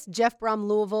A-, Jeff Brom,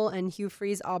 Louisville, and Hugh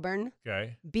Freeze, Auburn.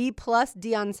 Okay. B+,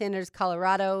 Deion Sanders,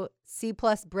 Colorado. C+,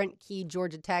 Brent Key,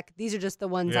 Georgia Tech. These are just the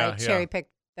ones I Yeah. cherry-picked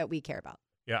that we care about.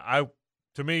 Yeah,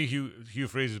 to me, Hugh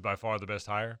Freeze is by far the best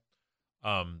hire.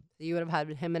 So you would have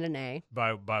had him in an A.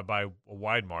 By a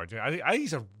wide margin. I think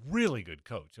he's a really good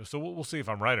coach. So we'll see if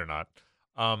I'm right or not.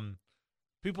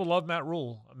 People love Matt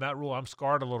Rule. I'm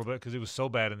scarred a little bit because he was so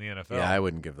bad in the NFL. Yeah, I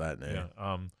wouldn't give that an A.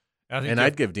 Yeah. I think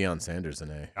I'd give Deion Sanders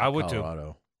an A. I would too.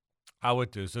 Colorado. I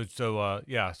would too. So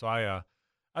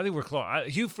I think we're close.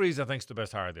 Hugh Freeze, I think, is the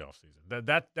best hire of the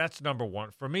offseason. That's number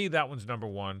one for me. That one's number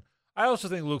one. I also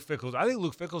think Luke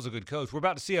Fickell's a good coach. We're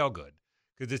about to see how good,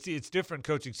 because it's different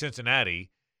coaching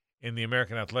Cincinnati in the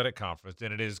American Athletic Conference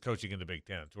than it is coaching in the Big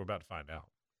Ten. So we're about to find out.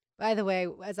 By the way,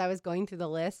 as I was going through the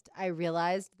list, I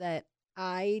realized that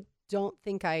I don't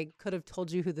think I could have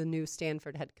told you who the new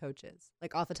Stanford head coach is,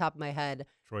 like off the top of my head.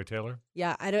 Troy Taylor.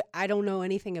 Yeah, I don't know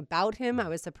anything about him. I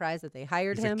was surprised that they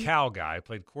hired He's him. a Cal guy.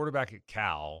 Played quarterback at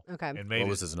Cal. Okay. And made What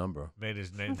was his number? Made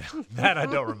his name. That I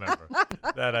don't remember.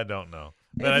 That I don't know.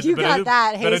 If you got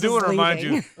that, but I Hayes do is want to remind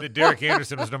leaving. you that Derek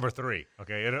Anderson was number 3.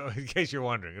 Okay, in case you're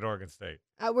wondering, at Oregon State.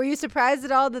 Were you surprised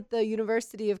at all that the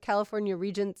University of California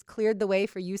Regents cleared the way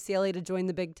for UCLA to join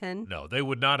the Big Ten? No, they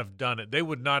would not have done it. They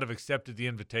would not have accepted the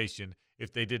invitation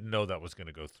if they didn't know that was going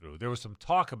to go through. There was some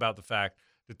talk about the fact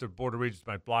that the Board of Regents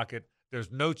might block it.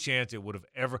 There's no chance it would have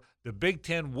ever. The Big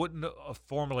Ten wouldn't have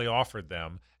formally offered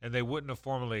them, and they wouldn't have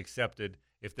formally accepted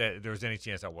if there was any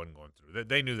chance that wasn't going through.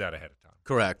 They knew that ahead of time.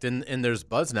 Correct. And there's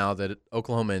buzz now that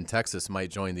Oklahoma and Texas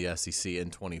might join the SEC in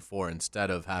 24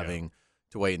 instead of having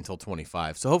to wait until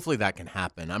 25. So hopefully that can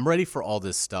happen. I'm ready for all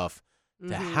this stuff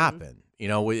to happen. You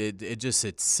know,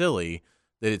 it's silly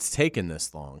that it's taken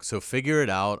this long. So figure it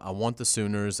out. I want the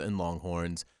Sooners and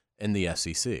Longhorns in the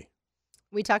SEC.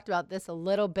 We talked about this a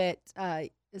little bit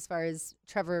as far as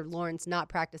Trevor Lawrence not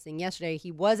practicing yesterday.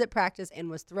 He was at practice and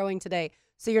was throwing today,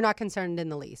 so you're not concerned in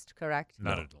the least, correct?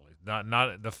 Not at all.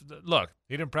 Look,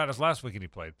 he didn't practice last week and he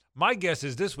played. My guess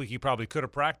is this week he probably could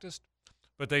have practiced,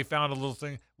 but they found a little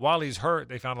thing. While he's hurt,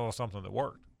 they found a little something that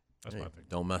worked. That's my opinion.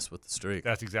 Don't mess with the streak.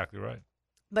 That's exactly right.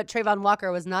 But Trayvon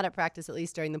Walker was not at practice, at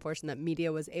least during the portion that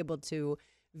media was able to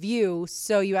view.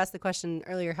 So you asked the question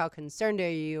earlier, how concerned are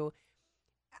you?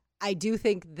 I do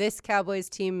think this Cowboys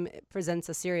team presents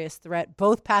a serious threat,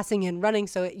 both passing and running,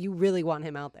 so you really want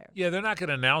him out there. Yeah, they're not going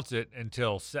to announce it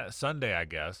until Sunday, I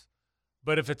guess.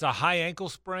 But if it's a high ankle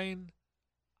sprain,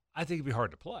 I think it'd be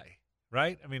hard to play,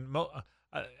 right? I mean,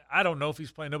 I don't know if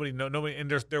he's playing. Nobody,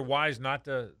 and they're wise not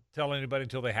to tell anybody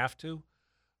until they have to.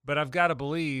 But I've got to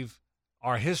believe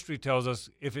our history tells us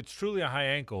if it's truly a high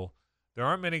ankle, there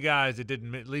aren't many guys that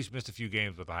didn't at least miss a few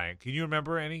games with a high ankle. Can you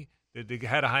remember any that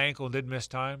had a high ankle and didn't miss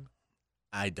time?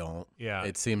 I don't. Yeah.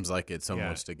 It seems like it's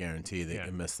almost a guarantee that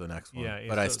you miss the next one. Yeah,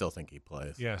 but I still think he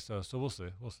plays. Yeah, so we'll see.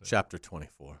 We'll see. Chapter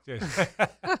 24.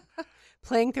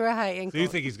 Playing through a high ankle. So you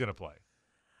think he's going to play?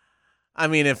 I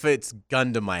mean, if it's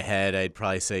gun to my head, I'd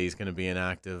probably say he's going to be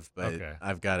inactive, but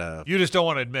I've got to. You just don't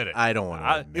want to admit it. I don't want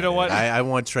to admit You know what? I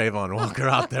want Trayvon Walker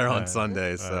out there on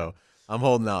Sunday, so I'm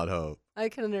holding out hope. I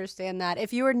can understand that.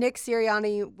 If you were Nick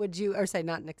Sirianni, would you, or say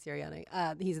not Nick Sirianni,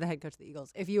 he's the head coach of the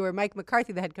Eagles. If you were Mike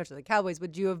McCarthy, the head coach of the Cowboys,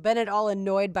 would you have been at all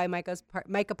annoyed by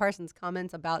Micah Parsons'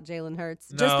 comments about Jalen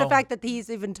Hurts? No. Just the fact that he's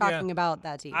even talking about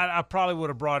that team. I probably would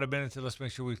have brought him in and said, let's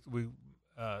make sure we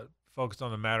focus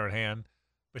on the matter at hand.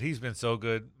 But he's been so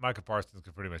good. Micah Parsons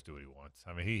can pretty much do what he wants.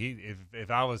 I mean, if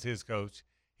I was his coach,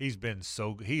 he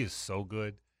is so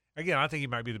good. Again, I think he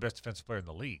might be the best defensive player in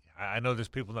the league. I know there's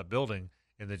people in that building,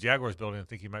 in the Jaguars building, that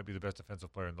think he might be the best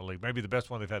defensive player in the league. Maybe the best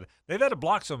one they've had. They've had to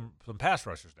block some pass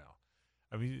rushers now.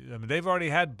 I mean, they've already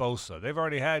had Bosa. They've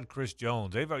already had Chris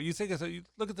Jones. You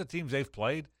look at the teams they've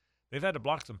played. They've had to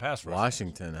block some pass rushers.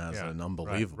 Washington has an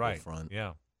unbelievable front.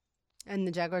 Yeah. And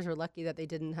the Jaguars were lucky that they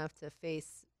didn't have to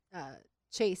face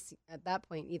Chase at that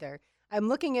point either. I'm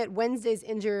looking at Wednesday's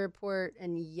injury report,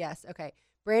 and yes, okay.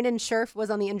 Brandon Scherf was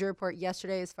on the injury report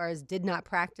yesterday as far as did not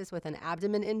practice with an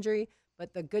abdomen injury,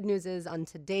 but the good news is on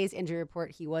today's injury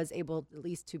report, he was able at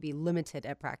least to be limited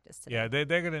at practice today. Yeah,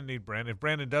 they're going to need Brandon. If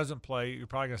Brandon doesn't play, you're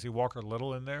probably going to see Walker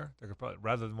Little in there. They're probably,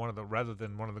 rather than one of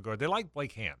the guards. They like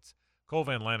Blake Hance. Cole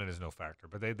Van Lannon is no factor,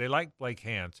 but they like Blake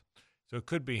Hance, so it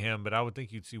could be him. But I would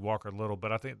think you'd see Walker Little.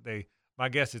 But I think my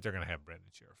guess is they're going to have Brandon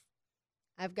Scherf.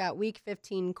 I've got Week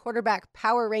 15 quarterback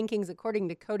power rankings according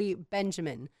to Cody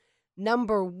Benjamin.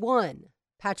 Number 1,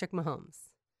 Patrick Mahomes.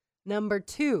 Number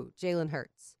 2, Jalen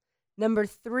Hurts. Number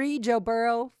 3, Joe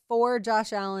Burrow. 4,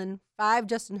 Josh Allen. 5,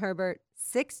 Justin Herbert.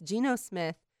 6, Geno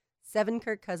Smith. 7,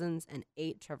 Kirk Cousins. And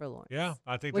 8, Trevor Lawrence. Yeah,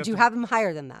 I think. Would you have him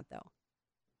higher than that, though?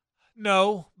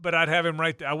 No, but I'd have him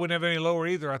right there. I wouldn't have any lower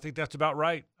either. I think that's about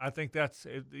right. I think that's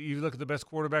 – you look at the best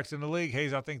quarterbacks in the league,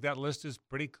 Hayes, I think that list is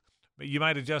pretty – you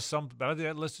might adjust some, but I think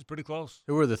that list is pretty close.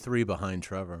 Who are the 3 behind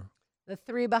Trevor? The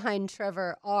 3 behind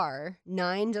Trevor are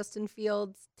 9, Justin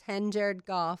Fields, 10, Jared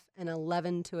Goff, and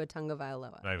 11, Tua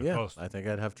Tagovailoa. Not even Yeah, close. I think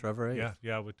I'd have Trevor 8.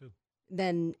 Yeah, I would too.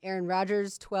 Then Aaron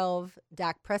Rodgers, 12,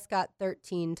 Dak Prescott,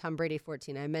 13, Tom Brady,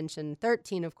 14. I mentioned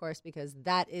 13, of course, because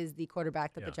that is the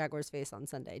quarterback that the Jaguars face on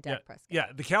Sunday, Dak Prescott. Yeah,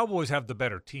 the Cowboys have the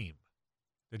better team.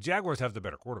 The Jaguars have the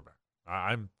better quarterback.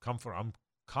 I'm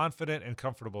confident and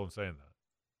comfortable in saying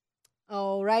that.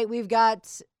 All right, we've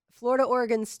got Florida,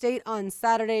 Oregon State on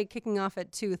Saturday, kicking off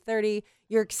at 2:30.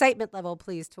 Your excitement level,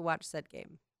 please, to watch that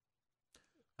game.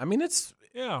 I mean, it's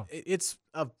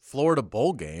a Florida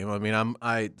bowl game. I mean,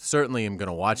 I certainly am going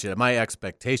to watch it. My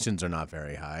expectations are not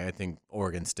very high. I think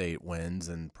Oregon State wins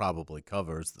and probably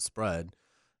covers the spread.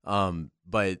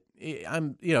 But I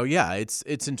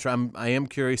am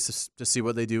curious to see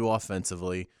what they do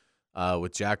offensively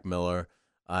with Jack Miller.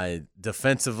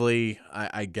 Defensively,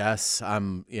 I guess I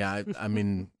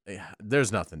mean,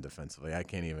 there's nothing defensively. I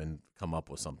can't even come up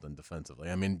with something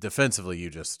defensively. I mean, defensively, you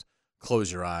just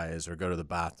close your eyes or go to the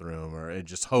bathroom or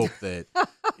just hope that,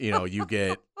 you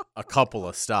get a couple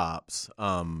of stops.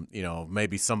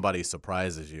 Maybe somebody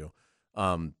surprises you.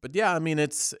 But yeah, I mean,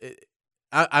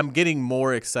 I'm getting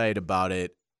more excited about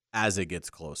it as it gets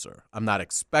closer. I'm not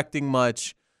expecting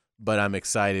much, but I'm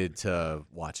excited to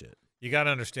watch it. You got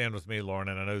to understand with me, Lauren,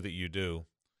 and I know that you do,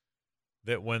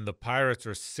 that when the Pirates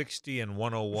are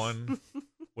 60-101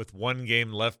 with one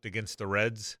game left against the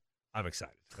Reds, I'm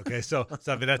excited. Okay, so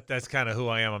I mean that's kind of who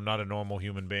I am. I'm not a normal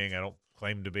human being. I don't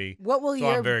claim to be. What will so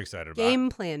your I'm very excited about game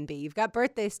plan be? You've got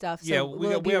birthday stuff. So yeah,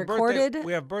 will it be have recorded?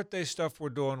 we have birthday stuff we're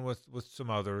doing with some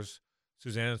others,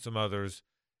 Suzanne and some others,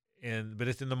 but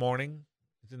it's in the morning.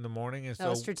 It's in the morning, and That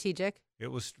was strategic.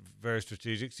 it was very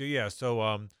strategic. So yeah,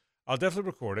 I'll definitely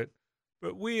record it.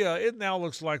 But it now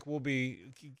looks like we'll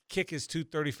be kick is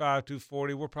 2:35,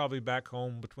 2:40. We're probably back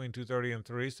home between 2:30 and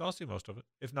 3. So I'll see most of it.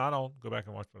 If not, I'll go back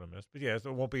and watch what I missed. But yeah, so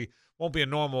it won't be a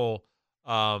normal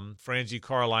Frangie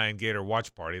Carline Gator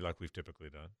watch party like we've typically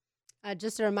done.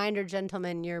 Just a reminder,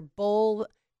 gentlemen, your bowl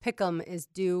pick'em is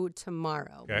due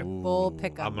tomorrow. Okay. Bowl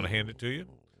pick'em. I'm gonna hand it to you.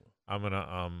 I'm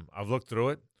gonna I've looked through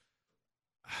it.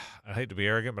 I hate to be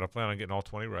arrogant, but I plan on getting all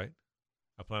 20 right.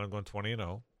 I plan on going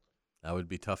 20-0. That would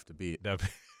be tough to beat.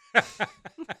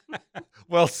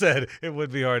 Well said. It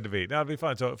would be hard to beat. That'd be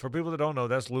fun. So for people that don't know,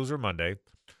 that's Loser Monday.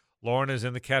 Lauren is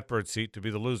in the catbird seat to be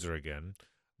the loser again,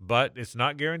 but it's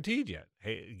not guaranteed yet.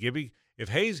 Hey, Gibby, if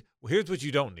Hayes, here's what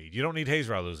you don't need. You don't need Hayes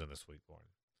Raw losing this week, Lauren.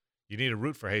 You need to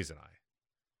root for Hayes and I.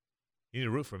 You need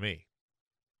to root for me.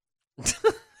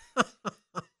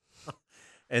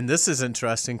 And this is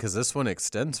interesting because this one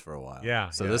extends for a while. Yeah,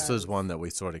 So yeah. this is one that we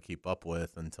sort of keep up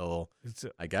with until,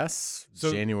 I guess,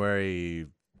 January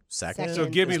 2nd. So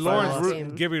Gibby, It's Lauren's final rooting.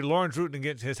 game. Gibby, Lauren's rooting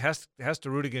against has to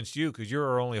root against you because you're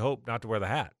our only hope not to wear the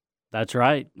hat. That's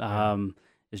right.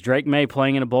 Is Drake May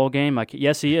playing in a bowl game?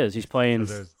 Yes, he is. He's playing.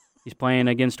 So there's, He's playing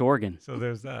against Oregon. so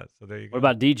there's that. So there you go. What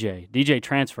about DJ? DJ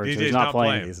transferred, so DJ's he's not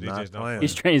playing. He's DJ's not playing.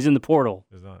 He's in the portal.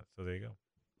 He's not. So there you go.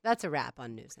 That's a wrap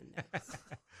on news and notes.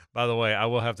 By the way, I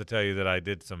will have to tell you that I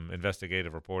did some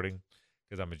investigative reporting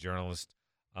because I'm a journalist.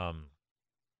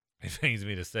 It pains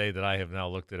me to say that I have now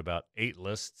looked at about 8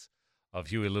 lists of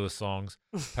Huey Lewis songs.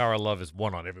 Power of Love is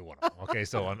one on every one of them. Okay,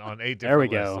 so on 8 There we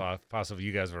different lists. go. Possibly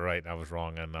you guys were right and I was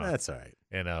wrong. And That's all right.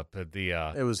 but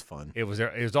It was fun. it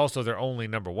was also their only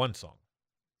number 1 song.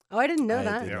 Oh, I didn't know I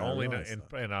that. did They're not only realize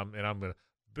that. and I'm gonna,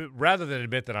 but rather than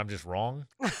admit that I'm just wrong,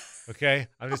 okay,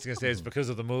 I'm just gonna say it's because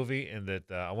of the movie and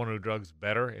that I Want to Do Drugs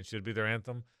better. It should be their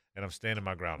anthem, and I'm standing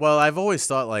my ground. Well, I've always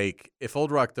thought like if Old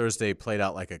Rock Thursday played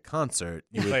out like a concert,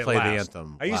 you would it play the last.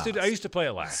 anthem. I used last. to play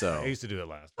it last. So- I used to do it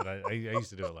last, but I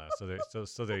used to do it last.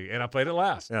 So there, and I played it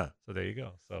last. Yeah. So there you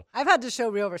go. So I've had to show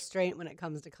real restraint when it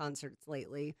comes to concerts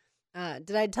lately.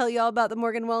 Did I tell you all about the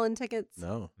Morgan Wallen tickets?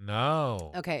 No.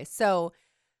 no. Okay, so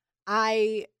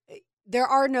there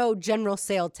are no general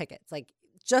sale tickets. Like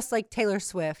just like Taylor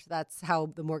Swift, that's how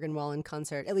the Morgan Wallen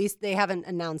concert. At least they haven't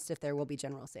announced if there will be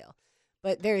general sale,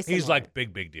 but very similar. He's like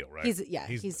big deal, right?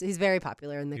 He's very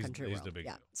popular in the he's- country he's world. the big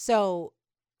yeah. deal. So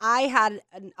I had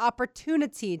an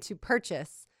opportunity to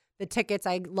purchase the tickets.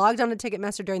 I logged on to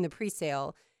Ticketmaster during the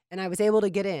pre-sale, and I was able to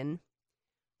get in.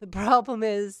 The problem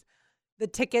is the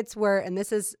tickets were, and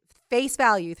this is face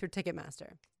value through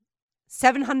Ticketmaster,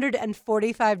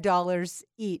 $745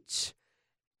 each.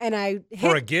 And I hit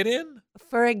For a get in.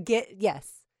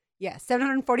 yes,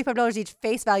 $745 each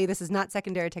face value. This is not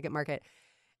secondary ticket market.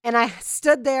 And I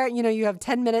stood there, you have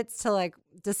 10 minutes to like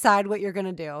decide what you're going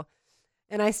to do.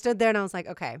 And I stood there and I was like,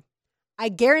 okay, I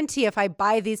guarantee if I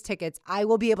buy these tickets, I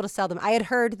will be able to sell them. I had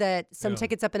heard that some Yeah.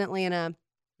 tickets up in Atlanta,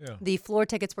 Yeah. the floor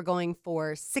tickets were going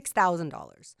for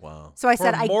 $6,000. Wow. So I For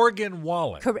said, Morgan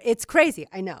Wallen. it's crazy,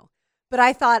 I know. But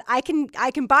I thought I can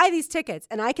buy these tickets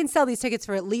and I can sell these tickets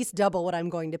for at least double what I'm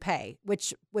going to pay,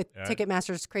 which with Yeah.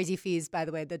 Ticketmaster's crazy fees, by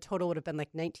the way, the total would have been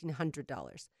like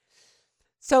 $1,900.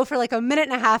 So for like a minute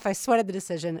and a half, I sweated the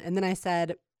decision. And then I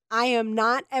said, I am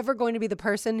not ever going to be the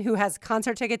person who has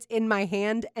concert tickets in my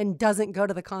hand and doesn't go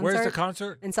to the concert Where's the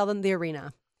concert? and sell them in the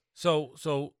arena. So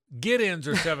get-ins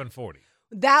are $740.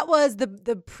 That was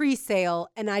the pre-sale,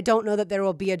 and I don't know that there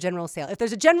will be a general sale. If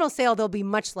there's a general sale, there'll be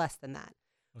much less than that.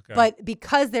 Okay. But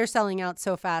because they're selling out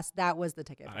so fast, that was the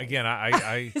ticket price. Again,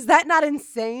 I Is that not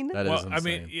insane? That is well, insane. I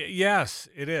mean, yes,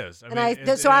 it is.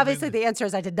 So obviously the answer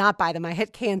is I did not buy them. I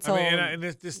hit cancel, and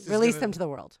this is release gonna- them to the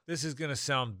world. This is going to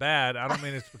sound bad. I don't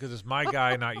mean it's because it's my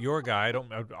guy, not your guy.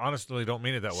 I honestly don't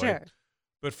mean it that way. Sure.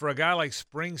 But for a guy like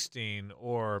Springsteen,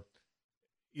 or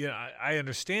I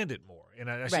understand it more. And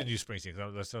I shouldn't use Springsteen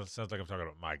because that sounds like I'm talking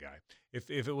about my guy. If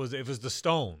it was the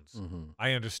Stones,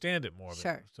 I understand it more. But-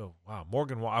 Sure. So wow,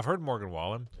 I've heard Morgan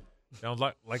Wallen. Sounds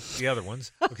like the other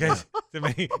ones. Okay. To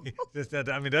me,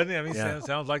 doesn't he? Yeah.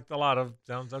 Sounds like a lot of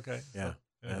sounds okay. Yeah.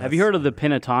 Have you heard of the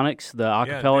Pentatonics, the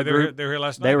acapella they were group? They were here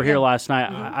last night. They were here Yeah. last night.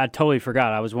 I totally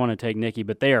forgot. I was wanting to take Nikki,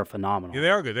 but they are phenomenal. Yeah, they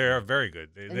are good. They are very good.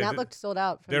 And that looked sold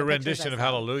out. From Their the pictures I rendition of saw.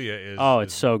 Hallelujah is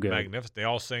It's so good. magnificent. They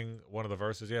all sing one of the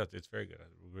verses. Yeah, it's very good.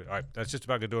 All right, that's just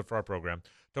about going to do it for our program.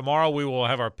 Tomorrow we will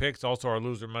have our picks, also our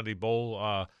Loser Monday Bowl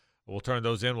We'll turn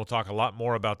those in. We'll talk a lot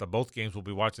more about the both games we'll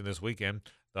be watching this weekend.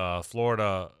 The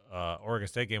Florida-Oregon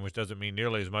State game, which doesn't mean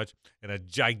nearly as much, and a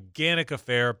gigantic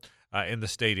affair in the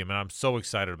stadium. And I'm so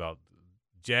excited about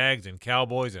Jags and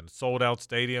Cowboys and sold-out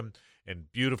stadium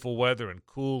and beautiful weather and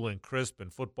cool and crisp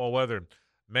and football weather.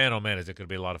 Man, oh, man, is it going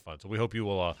to be a lot of fun. So we hope you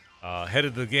will head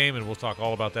into the game, and we'll talk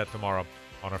all about that tomorrow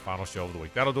on our final show of the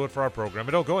week. That'll do it for our program.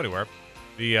 But don't go anywhere.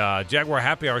 The Jaguar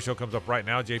Happy Hour show comes up right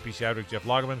now. JP Shadrick, Jeff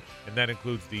Lagerman, and that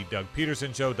includes the Doug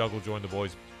Peterson show. Doug will join the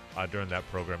boys during that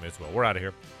program as well. We're out of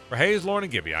here. For Hayes, Lauren,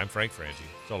 and Gibby, I'm Frank Franchi.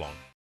 So long.